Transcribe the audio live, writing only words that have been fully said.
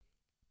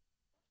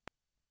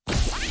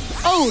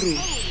Oru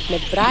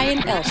met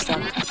Brian Elstak.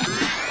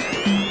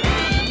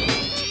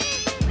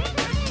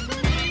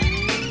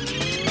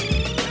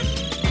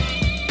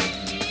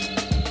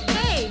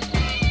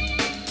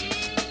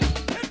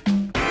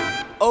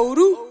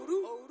 Oru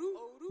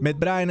Met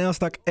Brian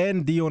Elstak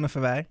en Dionne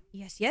Verwij.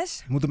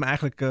 Yes. Ik moet hem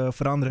eigenlijk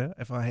veranderen.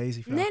 Even aan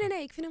Hazy vragen.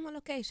 Nee. Ik vind hem wel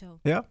oké zo.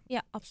 Ja?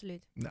 Ja,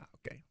 absoluut. Nou,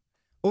 oké.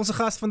 Onze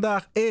gast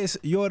vandaag is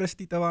Joris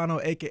Titawano,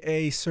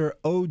 a.k.a. Sir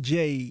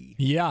OJ.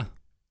 Ja,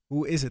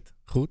 Hoe is het,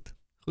 goed.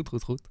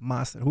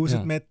 master? Hoe is Ja.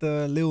 het met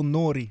Lil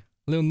Nori?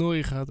 Lil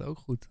Nori gaat ook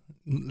goed.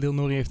 Lil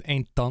Nori heeft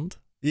 1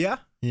 tand.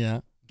 Ja?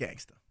 Ja.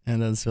 Gangster. En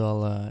dat is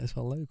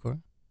wel leuk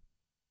hoor.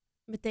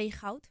 Meteen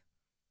goud.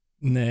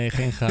 Nee,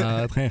 geen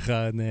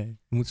goud, nee. Dat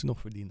moet ze nog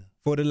verdienen.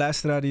 Voor de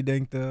luisteraar die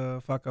denkt,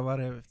 Vakka, waar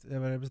hebben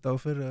ze het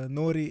over?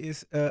 Nori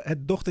is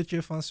het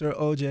dochtertje van Sir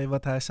OJ,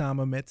 wat hij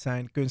samen met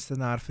zijn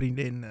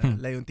kunstenaar-vriendin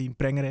Leontien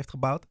Prenger heeft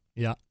gebouwd.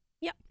 Ja.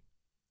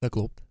 Dat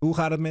klopt. Hoe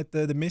gaat het met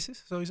de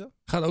missus, sowieso?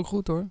 Gaat ook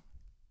goed hoor.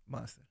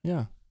 Master.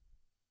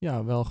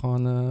 Ja, wel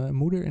gewoon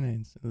moeder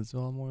ineens. Dat is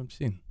wel mooi om te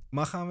zien.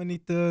 Maar gaan we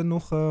niet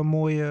nog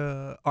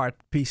mooie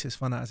art pieces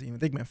van haar zien?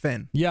 Want ik ben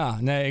fan.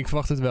 Ja, nee, ik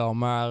verwacht het wel.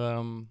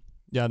 Maar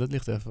ja, dat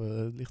ligt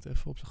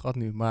even op zijn gat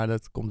nu. Maar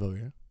dat komt wel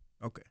weer.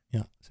 Oké.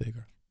 Ja,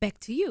 zeker. Back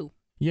to you.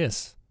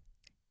 Yes.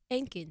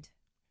 1 kind.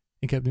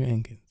 Ik heb nu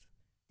 1 kind.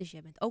 Dus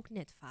jij bent ook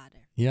net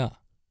vader. Ja.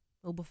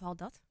 Hoe bevalt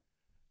dat?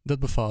 Dat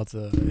bevalt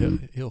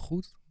heel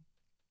goed.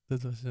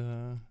 Dat was...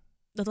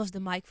 Dat was de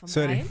mic van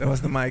Sorry, Brian. dat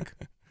was de mic.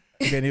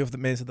 Ik weet niet of de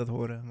mensen dat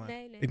horen, maar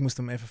Nee. ik moest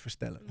hem even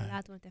verstellen. Maar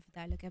laten we het even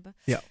duidelijk hebben.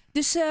 Ja.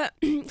 Dus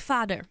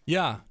vader.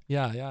 Ja,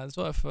 het is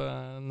wel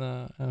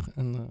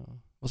even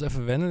was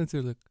even wennen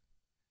natuurlijk.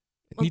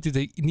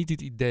 Niet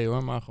het idee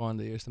hoor, maar gewoon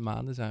de eerste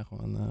maanden zijn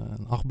gewoon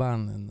een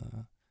achtbaan.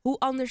 En, Hoe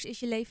anders is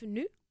je leven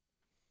nu?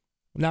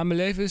 nou, mijn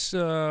leven is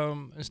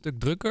een stuk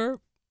drukker.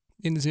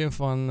 In de zin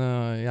van,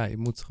 je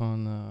moet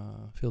gewoon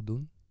veel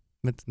doen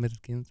met het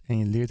kind. En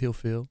je leert heel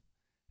veel.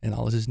 En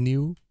alles is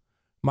nieuw.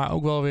 Maar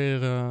ook wel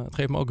weer, het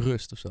geeft me ook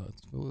rust of zo.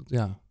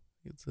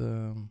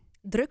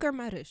 Drukker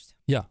maar rust.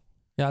 Ja,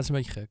 het is een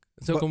beetje gek.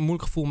 Het is ook een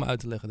moeilijk gevoel om uit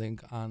te leggen,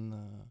 denk ik, aan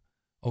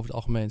over het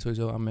algemeen.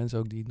 Sowieso aan mensen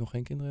ook die nog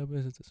geen kinderen hebben,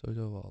 is het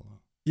sowieso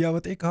wel... Ja,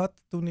 wat ik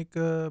had toen ik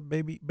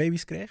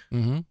baby's kreeg.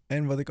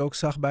 En wat ik ook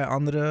zag bij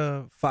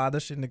andere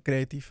vaders in de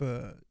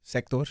creatieve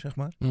sector, zeg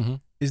maar.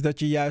 Is dat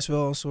je juist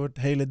wel een soort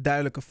hele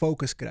duidelijke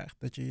focus krijgt.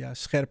 Dat je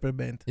juist scherper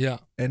bent. Ja.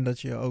 En dat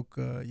je ook,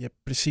 je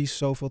hebt precies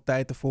zoveel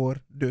tijd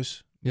ervoor.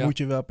 Dus moet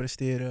je wel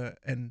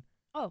presteren. En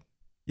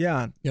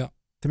ja.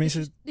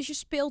 Tenminste, Dus je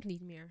speelt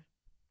niet meer?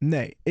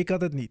 nee, ik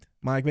had het niet.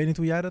 Maar ik weet niet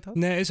hoe jij dat had.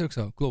 Nee, is ook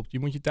zo. Klopt. Je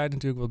moet je tijd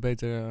natuurlijk wat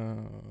beter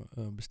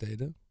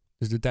besteden.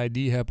 Dus de tijd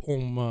die je hebt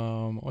om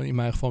in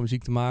mijn geval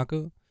muziek te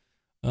maken,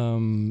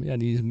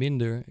 die is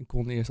minder. Ik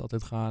kon eerst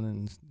altijd gaan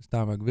en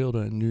staan waar ik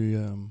wilde. En nu,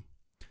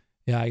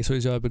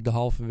 sowieso heb ik de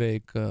halve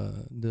week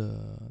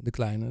de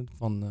kleine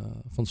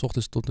van 's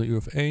ochtends tot 1:00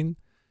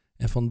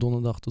 en van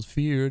donderdag tot 4:00.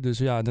 Dus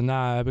ja,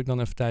 daarna heb ik dan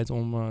even tijd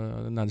om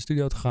naar de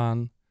studio te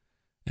gaan.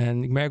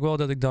 En ik merk wel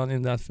dat ik dan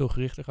inderdaad veel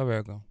gerichter ga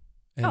werken.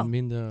 En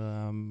minder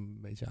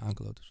een beetje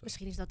aankloot of zo.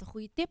 Misschien is dat een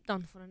goede tip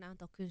dan voor een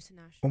aantal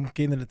kunstenaars. Om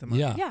kinderen te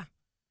maken. Ja.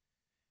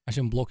 Als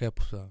je een blok hebt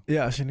of zo.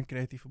 Ja, als je een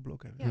creatieve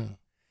blok hebt. Ja.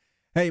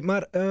 Hey,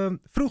 maar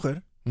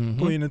vroeger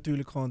kon je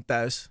natuurlijk gewoon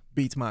thuis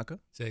beats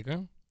maken.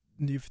 Zeker.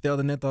 Je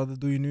vertelde net al, dat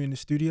doe je nu in de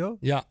studio.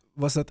 Ja.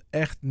 Was dat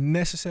echt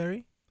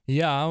necessary?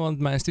 Ja, want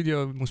mijn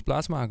studio moest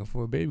plaatsmaken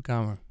voor een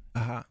babykamer.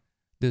 Aha.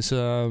 Dus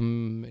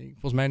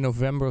volgens mij in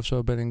november of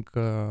zo ben ik...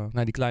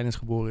 die kleine is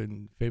geboren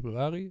in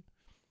februari.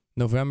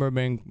 November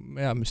ben ik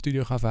mijn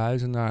studio gaan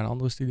verhuizen naar een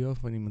andere studio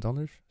van iemand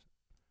anders.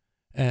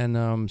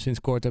 En sinds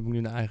kort heb ik nu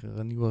een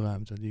eigen nieuwe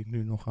ruimte die ik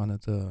nu nog aan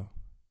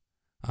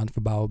het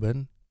verbouwen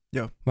ben.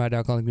 Ja. Maar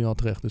daar kan ik nu al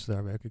terecht, dus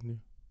daar werk ik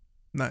nu.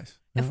 Nice.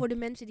 En voor de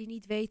mensen die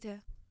niet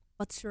weten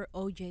wat Sir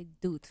OJ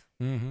doet.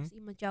 Als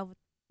iemand jou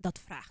dat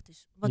vraagt,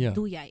 dus wat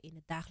doe jij in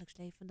het dagelijks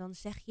leven? Dan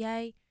zeg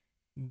jij...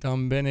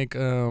 Dan ben ik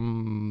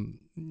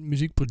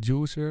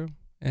muziekproducer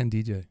en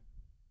DJ.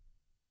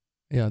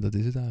 Ja, dat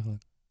is het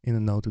eigenlijk. In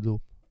een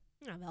notendop.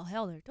 Nou, wel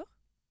helder, toch?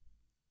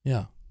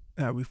 Ja.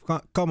 Ja,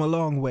 we've come a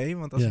long way.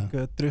 Want als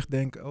ik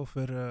terugdenk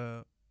over...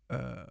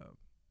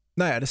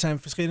 er zijn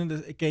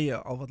verschillende... Ik ken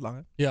je al wat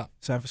langer. Ja. Er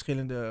zijn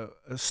verschillende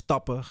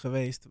stappen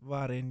geweest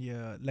waarin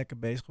je lekker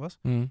bezig was.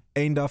 Mm.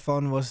 Eén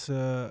daarvan was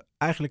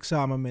eigenlijk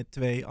samen met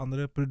 2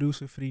 andere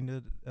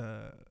producervrienden.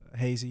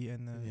 Hazy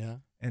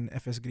en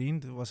FS Green.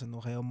 Toen was het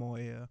nog heel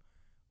mooi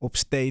op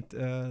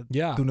State.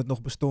 Toen het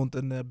nog bestond,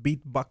 een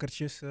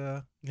beatbakkertjes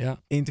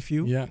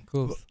interview. Ja,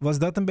 klopt. Was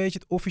dat een beetje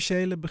het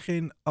officiële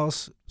begin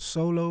als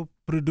solo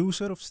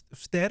producer of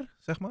ster,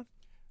 zeg maar?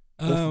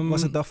 Of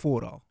was het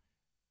daarvoor al?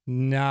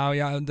 Nou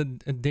ja,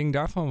 het ding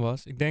daarvan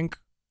was... Ik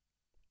denk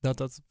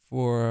dat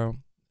voor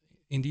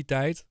in die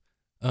tijd...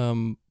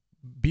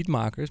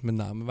 beatmakers met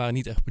name waren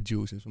niet echt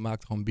producers. We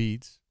maakten gewoon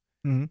beats.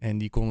 En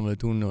die konden we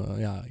toen...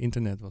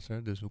 internet was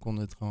er. Dus we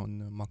konden het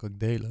gewoon makkelijk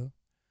delen.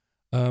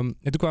 En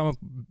toen kwamen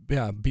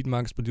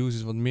beatmakers,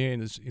 producers wat meer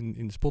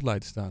in de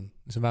spotlight te staan.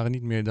 Dus ze waren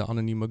niet meer de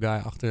anonieme guy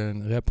achter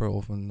een rapper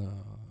of een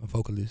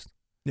vocalist.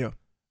 Ja.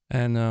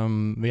 En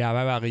wij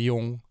waren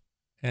jong.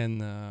 En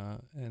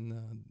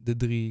de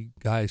 3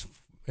 guys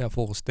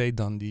volgens State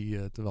dan die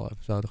het wel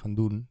even zouden gaan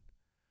doen.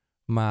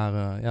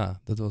 Maar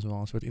dat was wel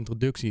een soort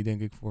introductie,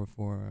 denk ik,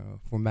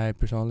 voor mij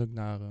persoonlijk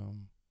naar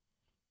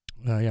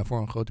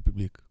voor een groter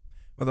publiek.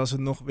 Want als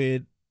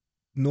we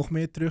nog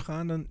meer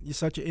teruggaan, dan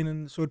zat je in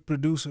een soort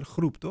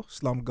producergroep, toch?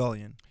 Slum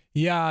Galleon.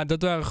 Ja,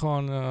 dat waren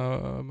gewoon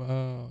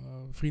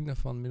vrienden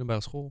van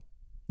middelbare school.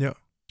 Ja.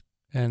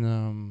 En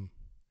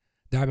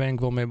daar ben ik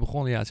wel mee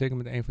begonnen. Ja, zeker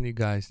met een van die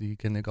guys. Die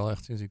kende ik al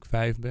echt sinds ik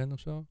 5 ben of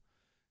zo.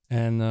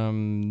 En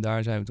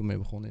daar zijn we toen mee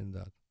begonnen,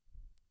 inderdaad.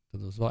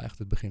 Dat was wel echt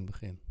het begin.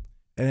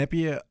 En heb je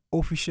je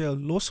officieel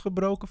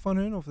losgebroken van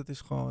hun? Of dat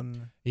is gewoon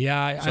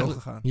zo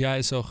gegaan? Ja,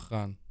 is zo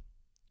gegaan.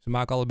 Ze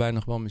maken allebei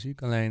nog wel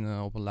muziek, alleen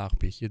op een laag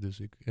pitje.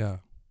 Dus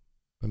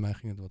bij mij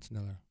ging het wat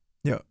sneller.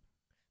 Ja.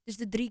 Dus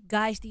de 3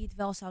 guys die het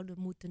wel zouden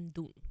moeten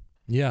doen.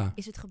 Ja.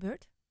 Is het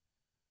gebeurd?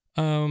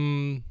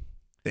 Ik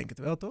denk het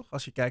wel, toch?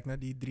 Als je kijkt naar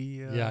die 3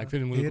 ja, ik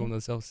vind het moeilijk om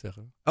dat zelf te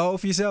zeggen. Oh,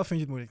 over jezelf vind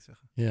je het moeilijk te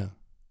zeggen? Ja.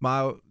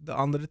 Maar de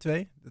andere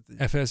 2?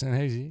 FS en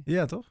Hazy?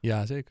 Ja, toch?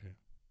 Ja, zeker.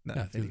 Nou,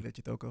 ja, vind ik dat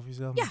je het ook over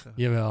jezelf moet zeggen.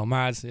 Jawel,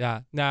 maar het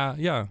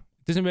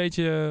is een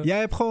beetje... Jij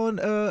hebt gewoon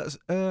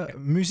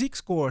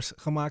muziekscores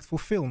gemaakt voor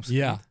films.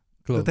 Ja,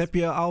 klopt. Dat heb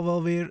je al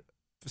wel weer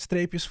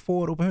streepjes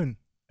voor op hun.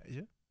 Weet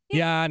je?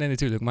 Ja, nee,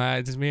 natuurlijk. Maar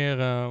het is meer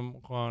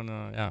gewoon,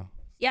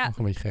 nog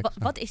een beetje gek.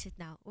 Wat is het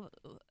nou?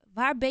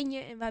 Waar ben je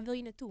en waar wil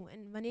je naartoe?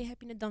 En wanneer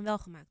heb je het dan wel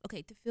gemaakt?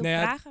 Oké, te veel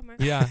vragen,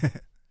 maar... Ja.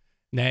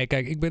 Nee,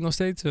 kijk, ik ben nog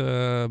steeds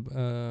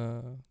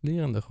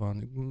lerende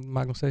gewoon. Ik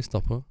maak nog steeds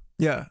stappen.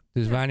 Ja.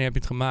 Dus wanneer heb je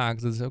het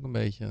gemaakt? Dat is ook een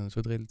beetje een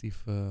soort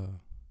relatieve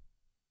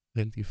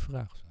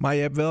vraag. Maar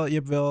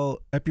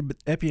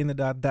heb je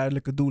inderdaad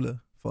duidelijke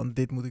doelen? Van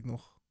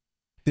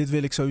dit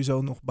wil ik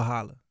sowieso nog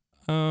behalen.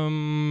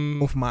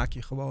 Of maak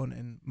je gewoon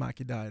en maak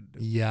je daar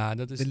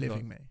de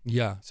living mee?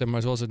 Ja, zeg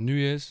maar zoals het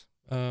nu is,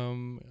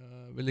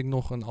 wil ik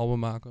nog een album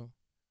maken.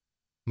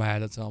 Maar ja,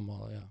 dat is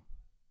allemaal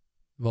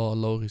wel een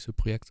logische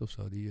project of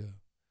zo.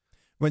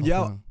 Want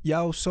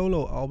jouw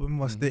solo-album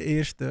was de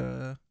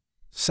eerste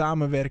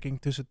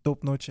samenwerking tussen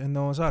Top Notch en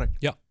Noah's Ark.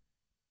 Ja,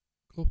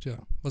 klopt ja.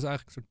 Was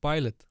eigenlijk een soort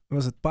pilot. Dat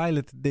was het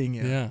pilot ding,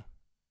 ja. Ja,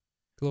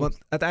 klopt. Want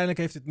uiteindelijk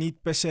heeft het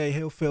niet per se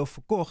heel veel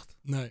verkocht.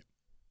 Nee.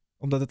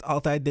 Omdat het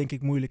altijd, denk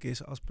ik, moeilijk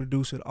is als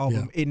producer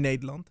album in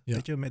Nederland. Ja.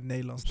 Weet je, met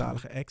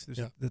Nederlandstalige acts.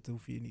 Dus dat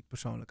hoef je niet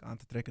persoonlijk aan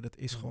te trekken. Dat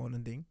is gewoon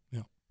een ding.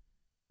 Ja.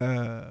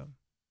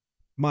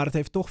 Maar het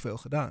heeft toch veel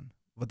gedaan,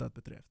 wat dat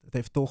betreft. Het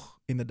heeft toch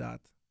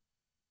inderdaad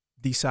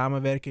die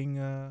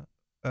samenwerking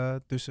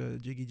tussen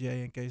Jiggy J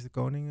en Kees de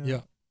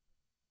Koning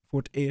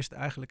voor het eerst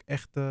eigenlijk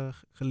echt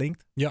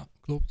gelinkt. Ja,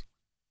 klopt.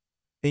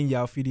 In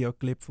jouw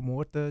videoclip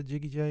vermoord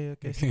Jiggy J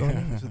Kees de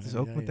Koning. Dus dat is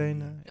ook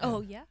meteen...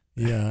 Oh ja?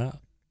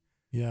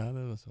 Ja,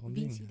 dat was wel een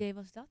ding. Wiens idee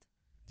was dat?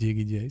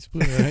 Jiggy J's.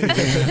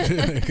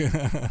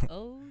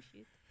 Oh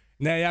shit.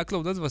 Nee, ja,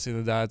 klopt. Dat was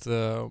inderdaad...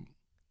 daar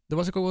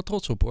was ik ook wel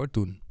trots op hoor,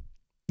 toen.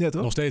 Ja,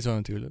 toch? Nog steeds zo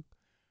natuurlijk.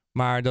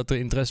 Maar dat er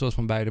interesse was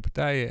van beide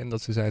partijen. En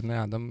dat ze zeiden,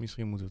 nou ja, dan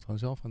misschien moeten we het gewoon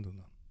zelf gaan doen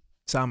dan.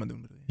 Samen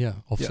doen bedoel je?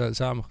 Ja, of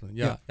samen gaan doen.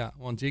 Ja,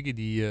 want Jiggy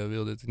die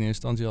wilde het in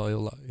eerste instantie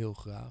al heel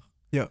graag.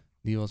 Ja.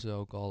 Die was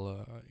ook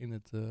al in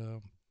het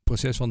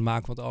proces van het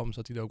maken van het album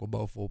zat hij er ook wel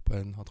bovenop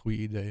en had goede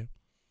ideeën.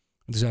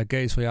 En toen zei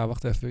Kees van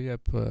wacht even, je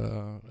hebt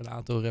een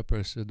aantal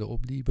rappers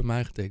erop die bij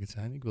mij getekend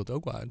zijn. Ik wil het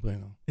ook wel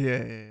uitbrengen. Ja,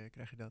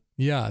 krijg je dat.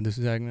 Ja, dus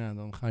toen zei ik, nou,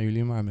 dan gaan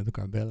jullie maar met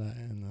elkaar bellen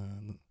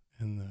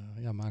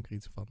en maak er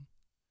iets van.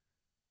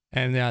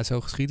 En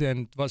zo geschieden. En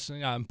het was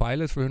een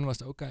pilot. Voor hun was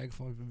het ook kijken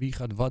van wie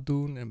gaat wat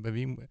doen. En bij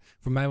wie.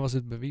 Voor mij was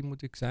het bij wie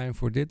moet ik zijn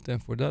voor dit en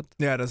voor dat.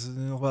 Ja, dat is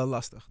nog wel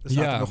lastig. Er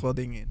zaten nog wel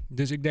dingen in.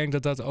 Dus ik denk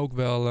dat dat ook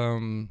wel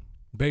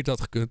beter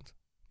had gekund.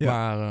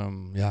 Ja.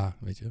 Maar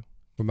weet je.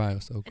 Voor mij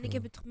was het ook... En ik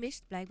heb het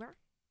gemist, blijkbaar.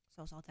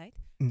 Zoals altijd.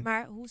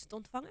 Maar hoe is het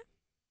ontvangen?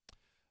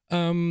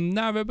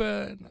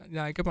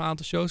 Ik heb een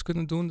aantal shows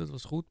kunnen doen. Dat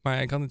was goed.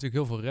 Maar ik had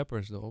natuurlijk heel veel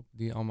rappers erop.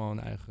 Die allemaal hun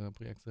eigen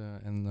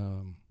projecten en...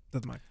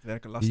 dat maakt het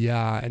werken lastig.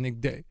 Ja, en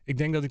ik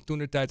denk dat ik toen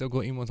de tijd ook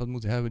wel iemand had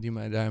moeten hebben die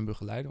mij daarin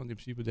begeleidde. Want in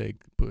principe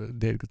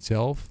deed ik het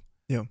zelf.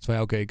 Ja. Dus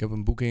oké, ik heb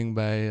een boeking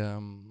bij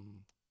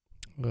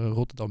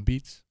Rotterdam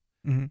Beats.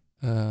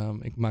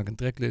 Mm-hmm. Ik maak een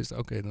tracklist.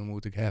 Oké, dan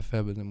moet ik Hef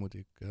hebben. Dan moet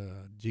ik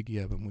Jiggy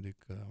hebben. Moet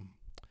ik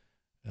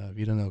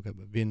wie dan ook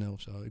hebben. Winnen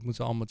of zo. Ik moet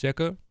ze allemaal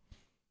checken.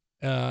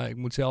 Ik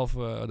moet zelf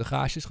de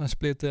gages gaan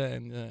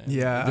splitten.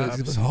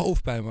 Het was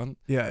hoofdpijn, man.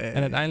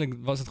 En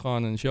uiteindelijk was het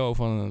gewoon een show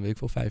van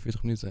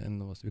 45 minuten. En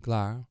dan was het weer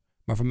klaar.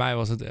 Maar voor mij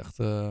was het echt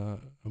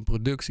een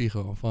productie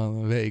gewoon van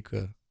een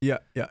week.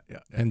 Ja.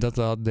 En dat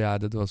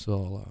was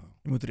wel...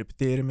 Je moet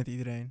repeteren met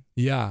iedereen.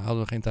 Ja,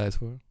 hadden we geen tijd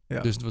voor.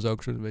 Ja. Dus het was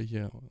ook zo'n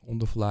beetje on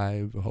the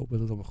fly. We hopen dat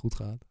het allemaal goed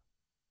gaat.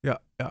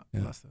 Ja.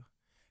 Lastig.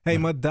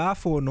 Maar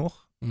daarvoor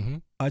nog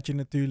had je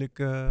natuurlijk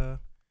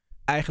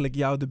eigenlijk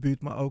jouw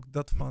debuut, maar ook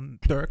dat van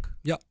Turk.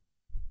 Ja,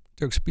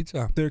 Turkse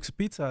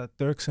Pizza.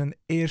 Turk zijn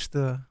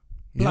eerste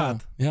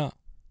plaat. Ja,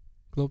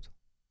 klopt.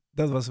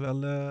 Dat was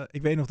wel...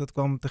 ik weet nog, dat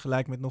kwam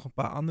tegelijk met nog een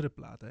paar andere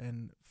platen.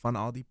 En van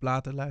al die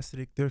platen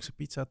luisterde ik Turkse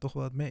Pizza toch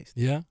wel het meest.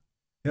 Ja?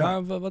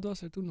 Ja. Maar wat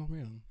was er toen nog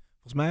meer dan?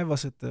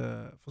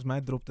 Volgens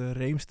mij dropte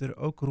Reemster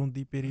ook rond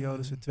die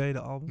periode zijn tweede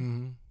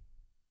album.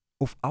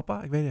 Of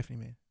Appa, ik weet het even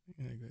niet meer.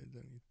 Nee, ik weet het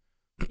ook niet.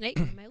 Nee,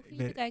 bij mij hoef je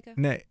niet te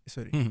kijken. Nee,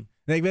 sorry.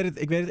 Nee, ik weet het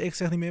eerlijk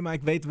gezegd niet meer, maar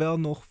ik weet wel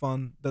nog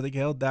van dat ik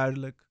heel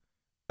duidelijk...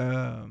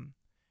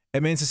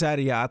 en mensen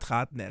zeiden, ja, het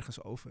gaat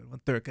nergens over.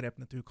 Want Turkrap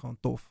natuurlijk gewoon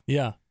tof.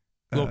 Ja,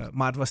 klopt.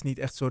 Maar het was niet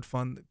echt een soort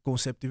van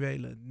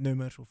conceptuele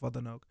nummers of wat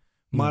dan ook.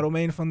 Maar om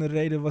een of andere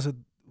reden was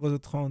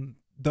het gewoon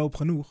dope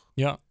genoeg.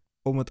 Ja.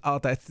 Om het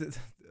altijd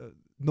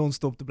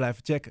non-stop te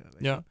blijven checken. Weet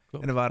je?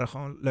 Klopt. En er waren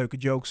gewoon leuke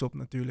jokes op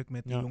natuurlijk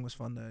met de jongens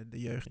van de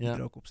jeugd die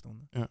er ook op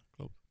stonden. Ja,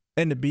 klopt.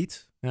 En de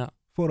beats. Ja.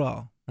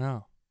 Vooral.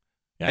 Ja.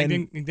 Ja,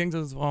 ik denk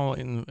dat het wel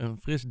een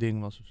fris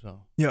ding was of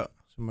zo. Ja.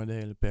 Zeg maar de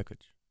hele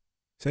package.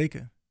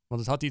 Zeker.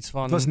 Want het had iets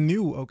van... Het was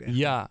nieuw ook echt.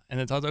 Ja, en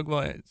het had ook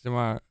wel, zeg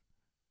maar...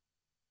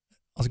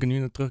 Als ik er nu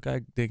naar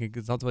terugkijk, denk ik,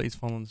 het had wel iets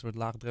van een soort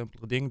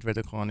laagdrempelige ding. Het werd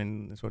ook gewoon in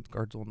een soort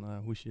karton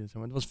hoesje. Zeg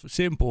maar. Het was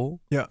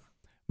simpel. Ja.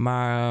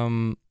 Maar...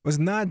 was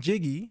na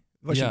Jiggy,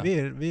 was je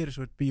weer een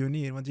soort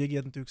pionier. Want Jiggy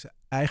had natuurlijk zijn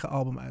eigen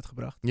album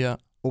uitgebracht. Ja.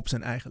 Op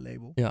zijn eigen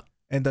label. Ja.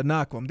 En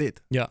daarna kwam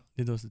dit. Ja,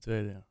 dit was de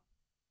tweede, ja.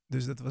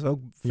 Dus dat was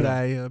ook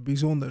vrij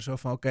bijzonder. Zo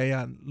van,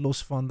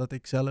 los van dat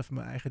ik zelf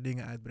mijn eigen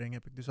dingen uitbreng,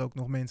 heb ik dus ook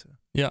nog mensen.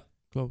 Ja,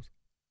 klopt.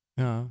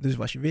 Ja. Dus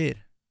was je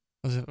weer.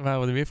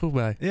 Waren we er weer vroeg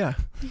bij. Ja.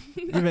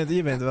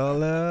 je bent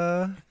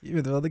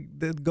wel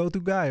de go-to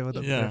guy. Wat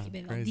dat betreft. Je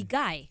bent wel die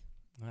guy.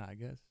 Ja, I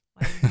guess.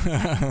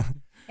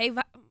 Hey,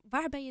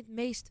 waar ben je het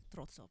meest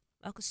trots op?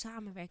 Welke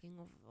samenwerking?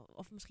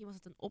 Of misschien was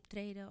het een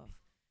optreden?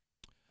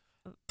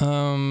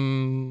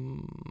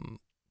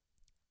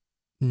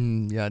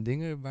 Ja,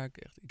 dingen waar ik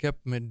echt... Ik heb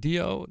met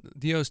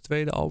Dio's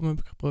tweede album heb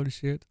ik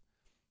geproduceerd.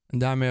 En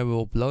daarmee hebben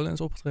we op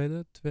Lowlands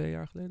opgetreden, 2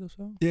 jaar geleden of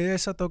zo. Ja, jij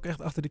zat ook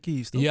echt achter de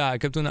keys, toch? Ja,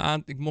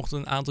 ik mocht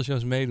een aantal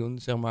shows meedoen,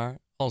 zeg maar,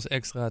 als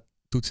extra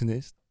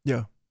toetsenist.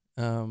 Ja.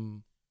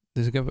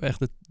 Dus ik heb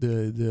echt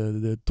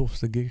de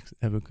tofste gigs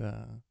heb ik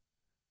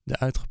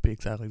eruit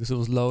gepikt eigenlijk. Dus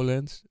dat was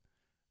Lowlands.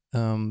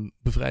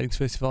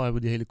 Bevrijdingsfestival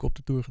hebben we die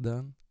helikoptertour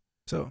gedaan.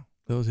 Zo.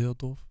 Dat was heel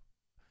tof.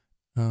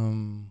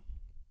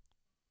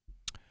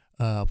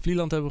 Op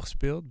Vlieland hebben we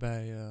gespeeld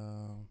bij,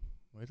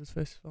 hoe heet het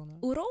festival nou?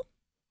 Oerol?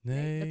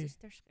 Nee. Dat is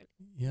ter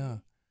Schelde.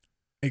 Ja.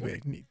 Ik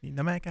weet niet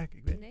naar mij kijken.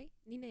 Ik weet. Nee,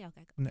 niet naar jou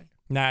kijken. Nee.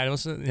 Nee,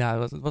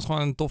 het was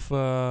gewoon een tof...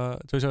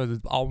 sowieso,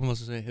 het album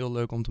was dus heel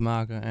leuk om te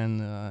maken.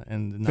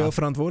 En veel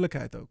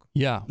verantwoordelijkheid ook.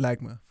 Ja.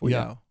 Lijkt me, voor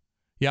jou.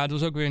 Ja, het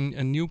was ook weer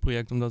een nieuw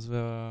project, omdat dat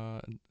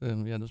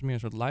was meer een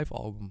soort live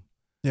album.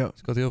 Ja. Dus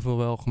ik had heel veel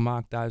wel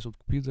gemaakt thuis op de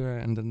computer.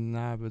 En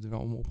daarna hebben we het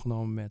wel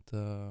opgenomen met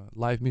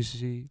live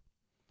muzici.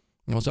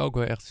 Dat was ook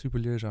wel echt super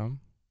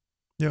leerzaam.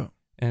 Ja.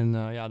 En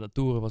dat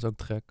toeren was ook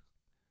te gek.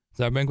 Dus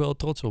daar ben ik wel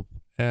trots op.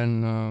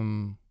 En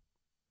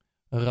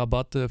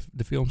Rabat,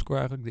 de filmscore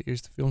eigenlijk, de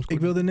eerste filmscore.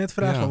 Ik wilde net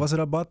vragen, was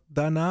Rabat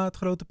daarna het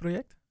grote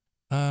project?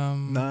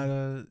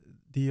 Na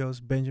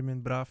Dio's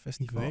Benjamin Braaf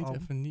Festival? Ik weet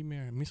even niet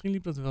meer. Misschien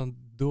liep dat wel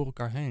door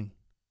elkaar heen.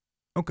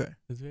 Oké.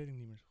 Dat weet ik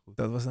niet meer zo goed.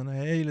 Dat was dan een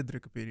hele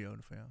drukke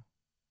periode voor jou.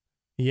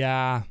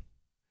 Ja.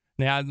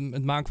 Nou ja,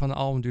 het maken van een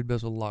album duurt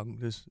best wel lang.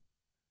 Dus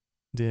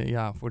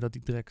voordat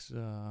die tracks...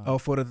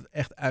 voordat het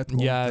echt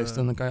uitkomt. Juist,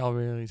 dan kan je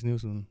alweer iets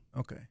nieuws doen.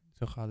 Oké.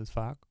 Zo gaat het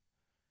vaak.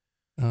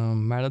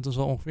 Maar dat was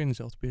wel ongeveer in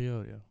dezelfde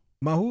periode, ja.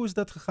 Maar hoe is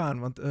dat gegaan?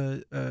 Want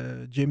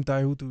Jim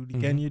Taihutu, die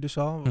ken je dus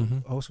al,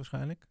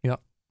 hoogstwaarschijnlijk.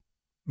 Ja.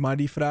 Maar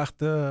die vraagt,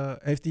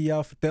 heeft hij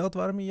jou verteld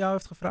waarom hij jou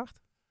heeft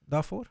gevraagd?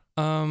 Daarvoor?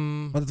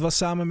 Want het was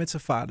samen met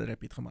zijn vader heb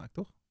je het gemaakt,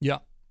 toch?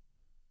 Ja.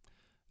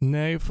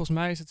 Nee, volgens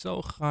mij is het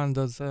zo gegaan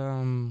dat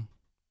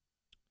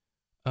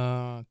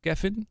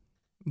Kevin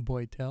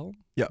Boytel,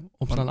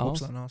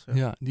 Opslaan-Als,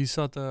 ja, die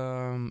zat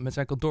met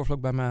zijn kantoor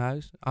vlak bij mijn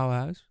huis, oude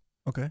huis.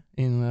 Oké.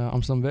 In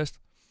Amsterdam-West.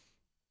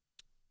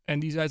 En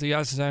die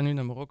zei ze zijn nu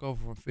naar Marokko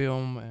voor een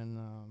film.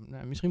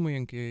 En misschien moet je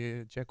een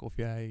keer checken of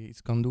jij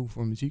iets kan doen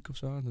voor muziek of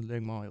zo. Dat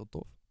leek me al heel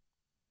tof.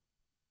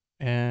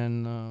 En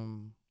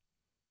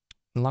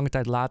een lange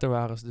tijd later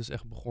waren ze dus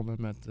echt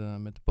begonnen met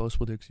de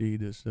postproductie.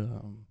 Dus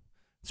het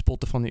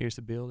spotten van de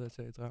eerste beelden, et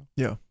cetera.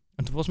 Ja.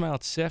 En toen volgens mij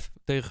had Sef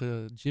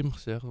tegen Jim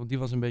gezegd, want die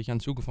was een beetje aan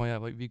het zoeken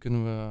van wie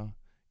kunnen we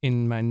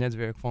in mijn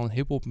netwerk van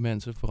hiphop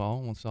mensen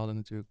vooral. Want ze hadden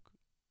natuurlijk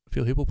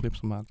veel hiphop clips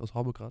gemaakt als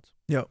Habbekrats.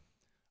 Ja.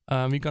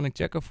 Wie kan ik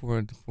checken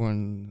voor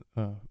een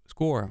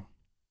score?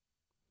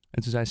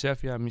 En toen zei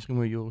Sef, misschien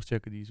moet je Joris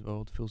checken, die is wel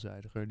wat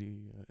veelzijdiger.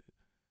 Die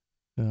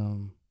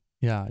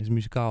is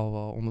muzikaal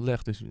wel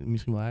onderlegd, dus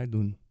misschien wil hij het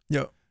doen.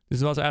 Ja. Dus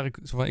het was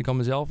eigenlijk zo van, ik had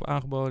mezelf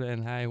aangeboden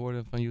en hij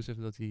hoorde van Youssef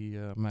dat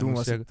hij mij toen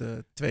was checken.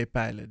 Het 2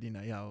 pijlen die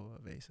naar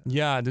jou wezen.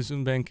 Ja, dus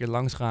toen ben ik een keer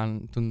langs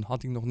gegaan. Toen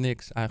had ik nog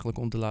niks eigenlijk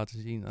om te laten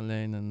zien.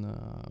 Alleen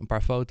een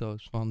paar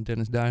foto's van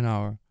Dennis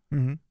Duinhouwer.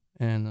 Mm-hmm.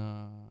 En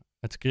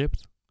het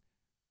script.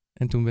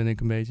 En toen ben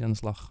ik een beetje aan de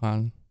slag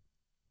gegaan.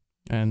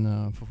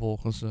 En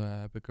vervolgens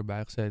heb ik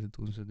erbij gezeten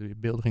toen ze de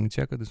beelden gingen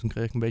checken. Dus toen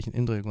kreeg ik een beetje een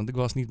indruk. Want ik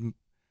was niet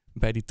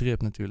bij die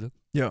trip natuurlijk.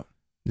 Ja.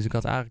 Dus ik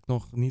had eigenlijk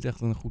nog niet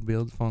echt een goed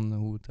beeld van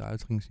hoe het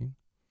eruit ging zien.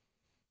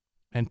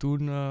 En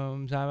toen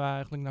zijn we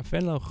eigenlijk naar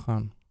Venlo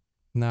gegaan.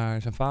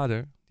 Naar zijn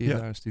vader, die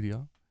daar een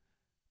studio.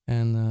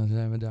 En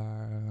zijn we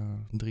daar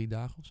 3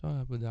 dagen of zo,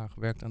 hebben we daar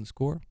gewerkt aan de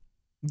score.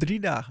 3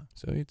 dagen?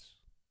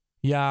 Zoiets.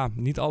 Ja,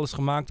 niet alles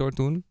gemaakt hoor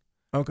toen.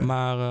 Okay.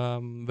 Maar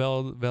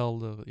wel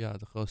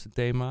de grootste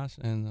thema's.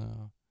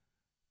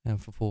 En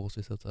vervolgens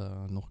is dat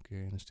nog een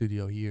keer in een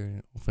studio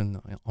hier of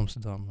in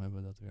Amsterdam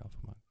hebben we dat weer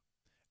afgemaakt.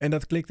 En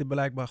dat klikte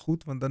blijkbaar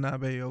goed, want daarna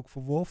ben je ook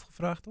voor Wolf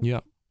gevraagd, toch?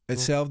 Ja.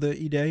 Hetzelfde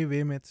idee,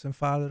 weer met zijn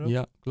vader ook?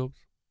 Ja,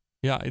 klopt.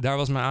 Ja, daar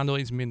was mijn aandeel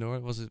iets minder hoor.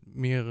 Was het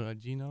meer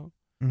Gino.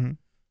 Mm-hmm.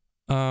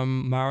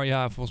 Maar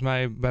ja, volgens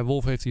mij bij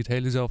Wolf heeft hij het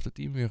helezelfde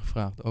team weer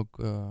gevraagd. Ook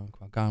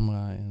qua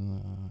camera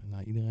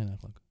en iedereen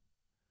eigenlijk.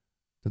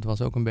 Dat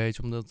was ook een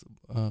beetje omdat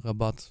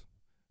Rabat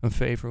een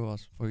favor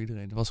was voor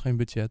iedereen. Er was geen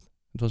budget.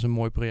 Het was een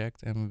mooi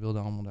project en we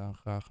wilden allemaal daar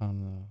graag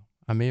aan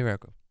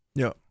meewerken.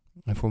 Ja.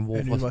 En voor Wolf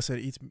en nu was er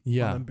iets van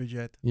een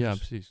budget. Dus ja,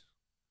 precies.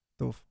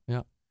 Tof.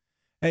 Ja.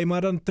 Hey,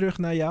 maar dan terug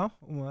naar jou,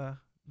 om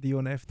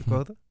Dion even te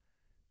quoten.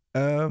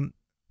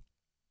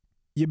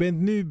 Je bent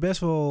nu best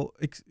wel...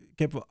 Ik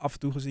heb wel af en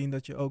toe gezien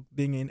dat je ook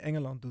dingen in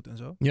Engeland doet en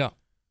zo. Ja.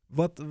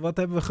 Wat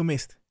hebben we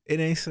gemist?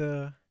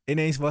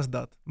 Ineens was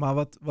dat.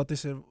 Maar wat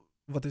is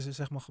er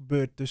zeg maar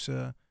gebeurd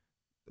tussen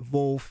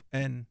Wolf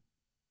en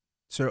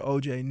Sir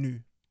OJ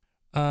nu?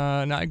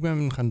 Ik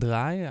ben gaan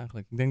draaien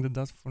eigenlijk. Ik denk dat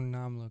dat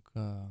voornamelijk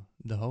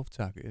de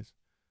hoofdzaak is.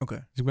 Okay.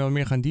 Dus ik ben wel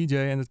meer gaan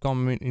DJ'en en het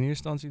kwam in eerste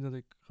instantie dat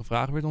ik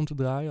gevraagd werd om te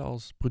draaien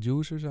als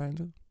producer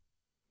zijnde.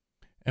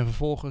 En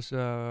vervolgens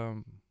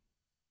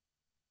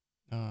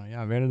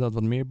werden dat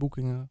wat meer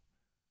boekingen.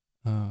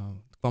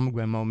 Toen kwam ik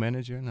bij Mo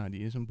Manager, nou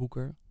die is een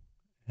boeker.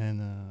 En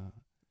een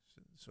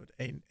soort 1+1.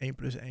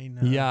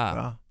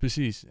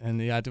 Precies.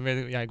 En toen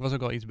werd ik was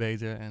ook al iets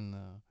beter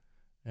en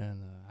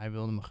hij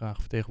wilde me graag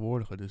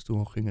vertegenwoordigen. Dus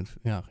toen ging het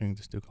een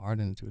stuk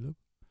harder natuurlijk.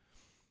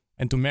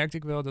 En toen merkte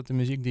ik wel dat de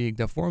muziek die ik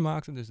daarvoor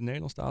maakte, dus de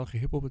Nederlandstalige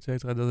hiphop, et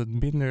cetera, dat het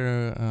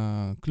minder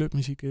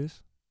clubmuziek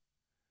is.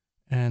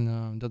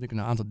 En dat ik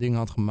een aantal dingen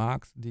had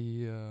gemaakt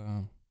die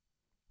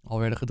al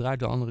werden gedraaid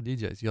door andere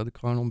DJ's. Die had ik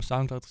gewoon op mijn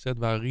Soundcloud gezet,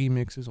 waren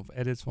remixes of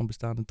edits van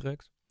bestaande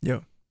tracks.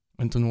 Ja.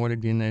 En toen hoorde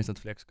ik die ineens dat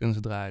Flex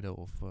Kunst draaide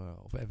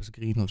of Evers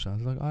Green of zo.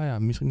 Toen dacht ik,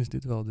 misschien is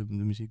dit wel de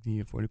muziek die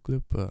je voor de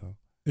club...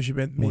 Dus je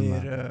bent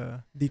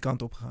meer die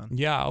kant op gegaan?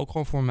 Ja, ook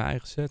gewoon voor mijn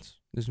eigen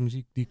sets. Dus de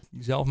muziek die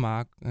ik zelf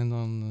maak en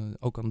dan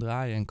ook kan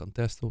draaien en kan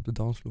testen op de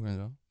dansvloer en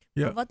zo.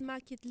 Ja. Maar wat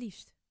maak je het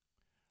liefst?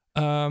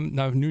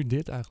 Nu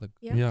dit eigenlijk.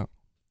 Ja.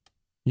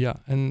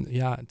 Ja, en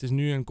het is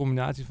nu een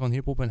combinatie van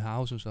hip-hop en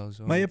house of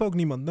zo. Maar je hebt ook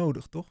niemand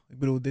nodig, toch? Ik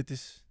bedoel, dit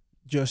is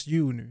just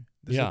you nu.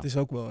 Dus dat is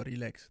ook wel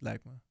relaxed,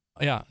 lijkt me.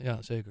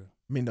 Ja, zeker.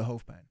 Minder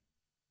hoofdpijn.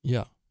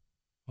 Ja,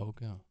 ook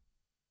ja.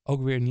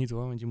 Ook weer niet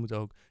hoor, want je moet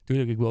ook...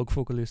 Tuurlijk, ik wil ook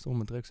vocalisten om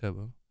mijn tracks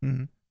hebben.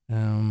 Mm-hmm.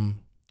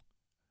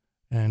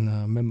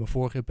 Met mijn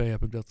vorige EP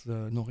heb ik dat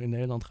nog in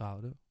Nederland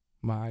gehouden.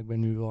 Maar ik ben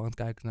nu wel aan het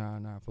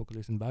kijken naar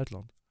vocalisten in het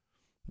buitenland.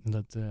 En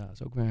dat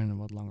is ook weer een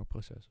wat langer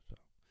proces of zo.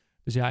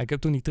 Dus ik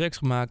heb toen die tracks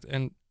gemaakt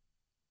en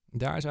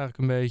daar is eigenlijk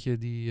een beetje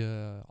die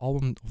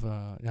album of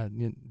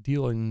die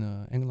deal in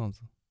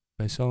Engeland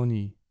bij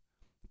Sony.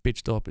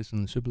 Pitchtop is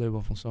een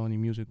sublabel van Sony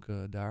Music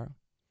daar.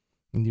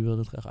 En die wilde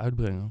het graag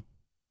uitbrengen.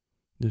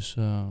 Dus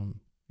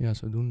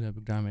zodoende heb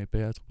ik daarmee EP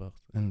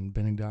uitgebracht. En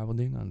ben ik daar wat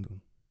dingen aan het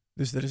doen.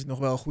 Dus er is nog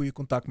wel goede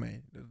contact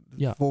mee.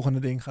 Het volgende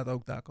ding gaat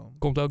ook daar komen.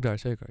 Komt ook daar,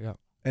 zeker, ja.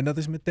 En dat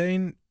is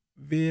meteen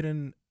weer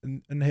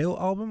een heel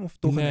album of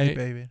toch een EP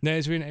weer? Nee,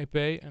 het is weer een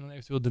EP en dan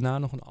eventueel daarna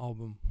nog een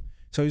album.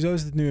 Sowieso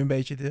is het nu een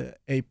beetje de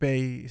EP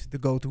is de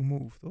go-to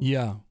move, toch?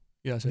 Ja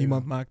zeker.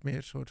 Niemand maakt meer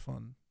een soort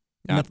van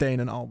meteen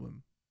een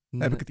album.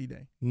 Nee. Heb ik het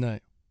idee.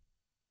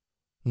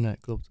 Nee,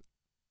 klopt.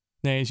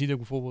 Nee, je ziet ook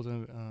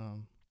bijvoorbeeld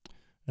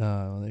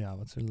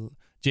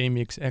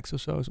Jamie XX of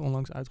zo is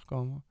onlangs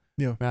uitgekomen.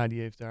 Ja. Maar die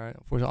heeft daar,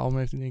 voor zijn album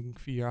heeft hij denk ik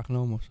 4 jaar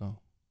genomen of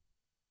zo.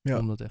 Ja.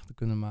 Om dat echt te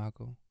kunnen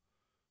maken.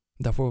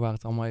 Daarvoor waren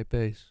het allemaal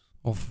EP's.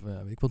 Of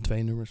ik wil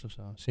 2 nummers of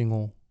zo.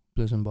 Single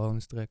plus een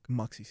bonus track.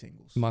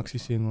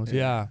 Maxi-singles.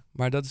 Ja.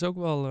 Maar dat is ook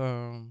wel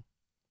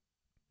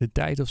de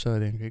tijd of zo,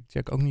 denk ik. Ik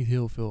check ook niet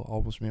heel veel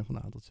albums meer van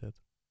A tot Z.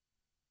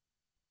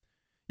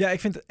 Ja,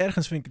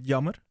 ergens vind ik het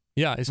jammer.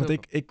 Ja, is want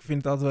ik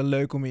vind het altijd wel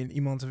leuk om in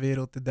iemands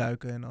wereld te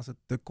duiken. En als het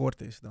te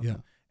kort is, dan...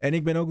 Ja. En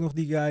ik ben ook nog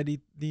die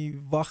guy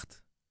die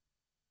wacht.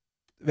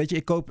 Weet je,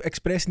 ik koop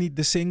expres niet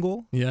de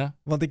single. Ja.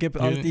 Want ik heb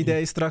altijd het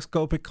idee, straks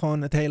koop ik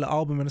gewoon het hele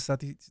album en dan staat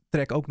die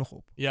track ook nog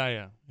op.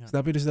 Ja.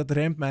 Snap je? Dus dat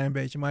remt mij een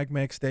beetje. Maar ik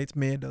merk steeds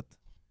meer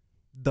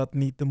dat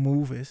niet de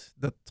move is.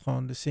 Dat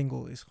gewoon de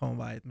single is gewoon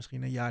waar je het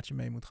misschien een jaartje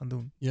mee moet gaan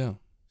doen. Ja.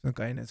 Dus dan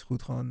kan je net zo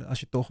goed gewoon, als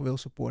je toch wil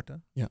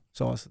supporten. Ja.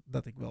 Zoals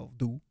dat ik wel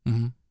doe.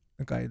 Mm-hmm.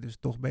 Dan kan je dus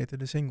toch beter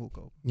de single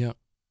kopen. Ja,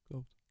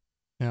 klopt.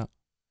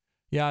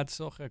 Ja, het is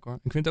wel gek hoor.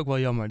 Ik vind het ook wel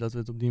jammer dat we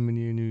het op die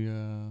manier nu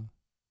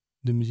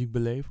de muziek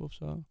beleven of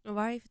zo. Maar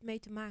waar heeft het mee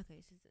te maken?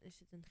 Is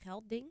het een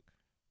geldding?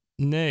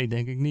 Nee,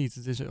 denk ik niet.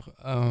 Het is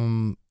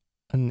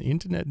een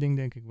internetding,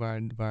 denk ik,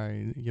 waar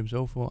je hebt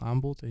zoveel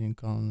aanbod en je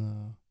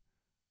kan...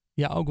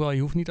 ook wel,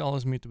 je hoeft niet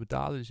alles meer te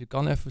betalen. Dus je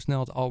kan even snel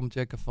het album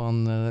checken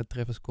van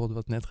Travis Scott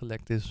wat net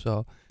gelekt is of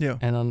zo. Ja.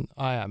 En dan,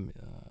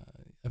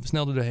 even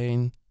snel er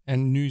doorheen.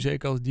 En nu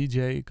zeker als DJ,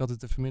 ik had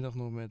het er vanmiddag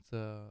nog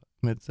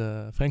met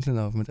Franklin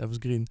over, met Evans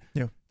Green.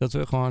 Ja. Dat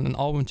we gewoon een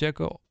album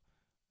checken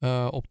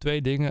op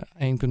 2 dingen.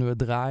 1 kunnen we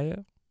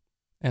draaien.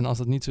 En als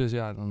dat niet zo is,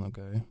 ja, dan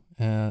oké.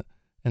 En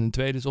een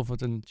tweede is of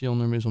het een chill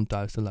nummer is om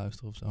thuis te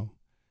luisteren of zo.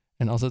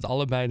 En als het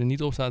allebei er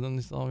niet op staat, dan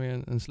is het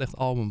alweer een slecht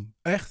album.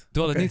 Echt?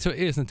 Terwijl het niet zo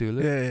is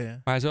natuurlijk.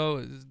 Ja. Maar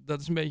zo,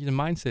 dat is een beetje de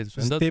mindset.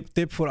 Dus en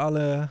tip voor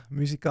alle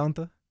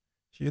muzikanten.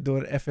 Als je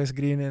door FS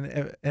Green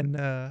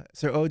en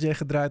Sir OJ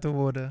gedraaid wil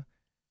worden,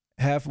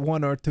 have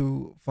 1 or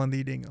 2 van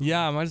die dingen.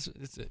 Ja, maar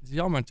het is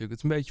jammer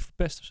natuurlijk. Het is een beetje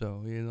verpest of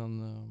zo.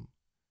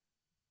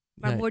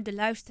 Maar wordt de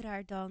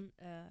luisteraar dan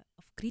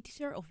of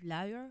kritischer of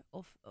luier?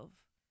 Of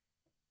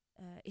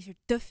is er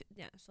te veel,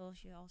 ja,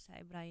 zoals je al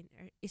zei, Brian,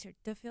 is er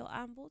te veel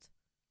aanbod?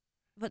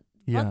 Wat?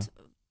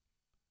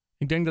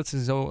 Ik denk dat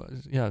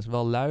ze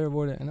wel luier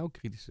worden en ook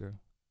kritischer.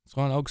 Het is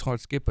gewoon ook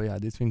skippen. Ja,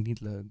 dit vind ik niet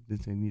leuk.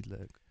 Dit vind ik niet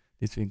leuk.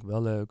 Dit vind ik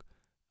wel leuk.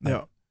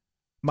 Ja.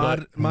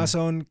 Maar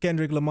zo'n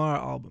Kendrick Lamar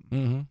album,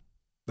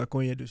 daar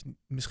kon je dus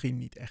misschien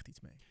niet echt iets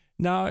mee.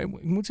 Nou,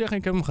 ik moet zeggen,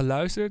 ik heb hem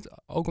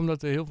geluisterd. Ook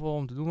omdat er heel veel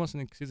om te doen was. En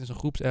ik zit in zo'n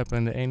groepsapp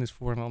en de een is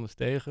voor en de ander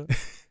tegen.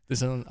 Dus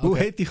dan, Hoe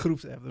heet die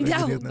groepsapp?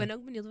 Ik ben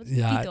ook benieuwd. Wat is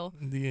de titel?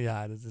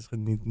 Dat is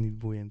niet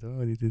boeiend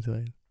hoor, die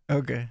titel.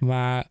 Oké.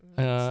 Maar...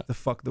 de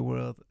Fuck the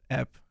World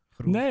app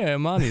groep. Nee,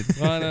 helemaal niet.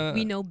 Maar,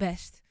 We know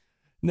best.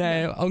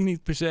 Nee, ook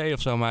niet per se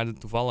of zo. Maar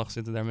toevallig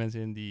zitten daar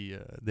mensen in die...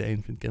 de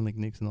een vindt kennelijk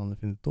niks en de ander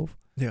vindt het tof.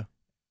 Ja.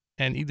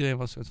 En iedereen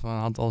was soort van,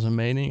 had al zijn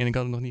mening. En ik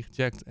had het nog niet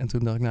gecheckt. En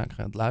toen dacht ik, ik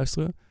ga het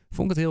luisteren.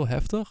 Vond ik het heel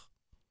heftig.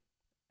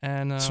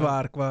 En,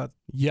 zwaar qua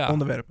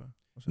onderwerpen?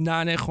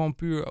 Nou, nee, gewoon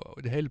puur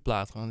de hele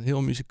plaat. Gewoon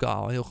heel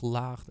muzikaal, heel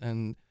gelaagd.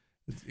 En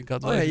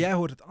jij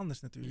hoort het anders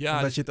natuurlijk. Ja,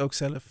 omdat je het ook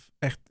zelf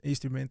echt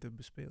instrumenten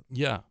bespeelt.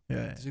 Ja.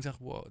 Dus ik dacht,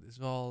 wow, dit is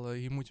wel,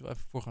 hier moet je wel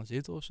even voor gaan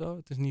zitten of zo.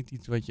 Het is niet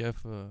iets wat je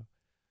even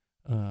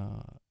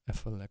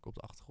lekker op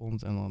de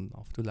achtergrond en dan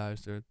af en toe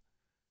luistert.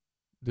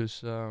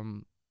 Dus,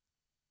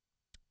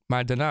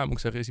 maar daarna moet ik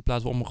zeggen, is die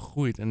plaat wel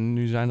omgegroeid. En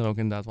nu zijn er ook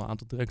inderdaad wel een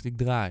aantal tracks die ik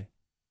draai.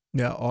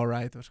 Ja,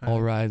 Alright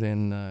waarschijnlijk. Alright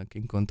en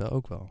King Konta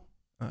ook wel.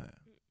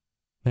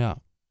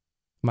 Ja.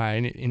 Maar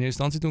in eerste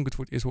instantie, toen ik het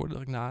voor het eerst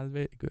hoorde, dacht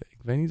ik,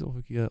 ik weet niet of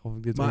ik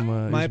dit...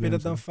 Maar heb je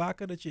dat dan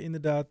vaker, dat je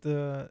inderdaad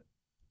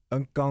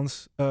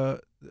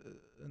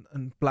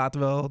een plaat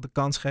wel de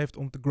kans geeft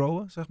om te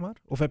growen, zeg maar?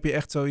 Of heb je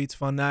echt zoiets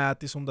van,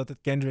 het is omdat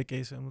het Kendrick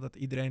is en omdat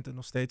iedereen het er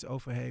nog steeds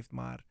over heeft,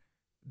 maar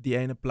die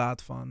ene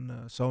plaat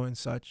van So and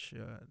Such,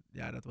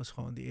 dat was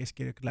gewoon de eerste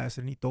keer dat ik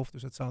luisterde niet tof,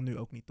 dus het zal nu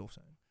ook niet tof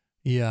zijn.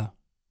 Ja,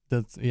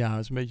 dat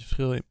is een beetje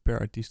verschil per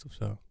artiest of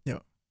zo.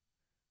 Ja.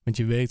 Want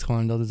je weet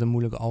gewoon dat het een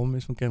moeilijk album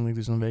is van Kendrick,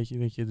 dus dan weet je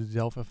dat je er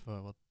zelf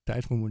even wat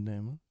tijd voor moet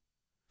nemen.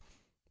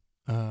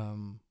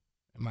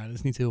 Maar dat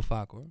is niet heel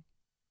vaak hoor.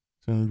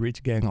 Zo'n Rich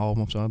Gang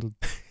album of zo.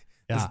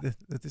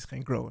 Dat is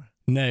geen grower.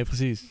 Nee,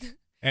 precies.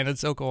 En dat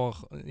is ook al,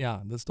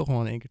 dat is toch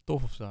wel in één keer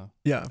tof of zo.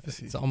 Ja, precies.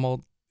 Het is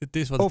allemaal, het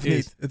is wat of het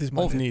niet. is. Het is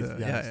maar of net, niet,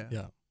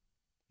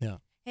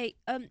 ja. Hey,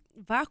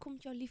 waar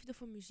komt jouw liefde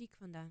voor muziek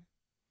vandaan?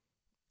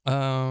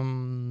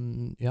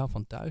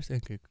 Van thuis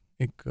denk ik.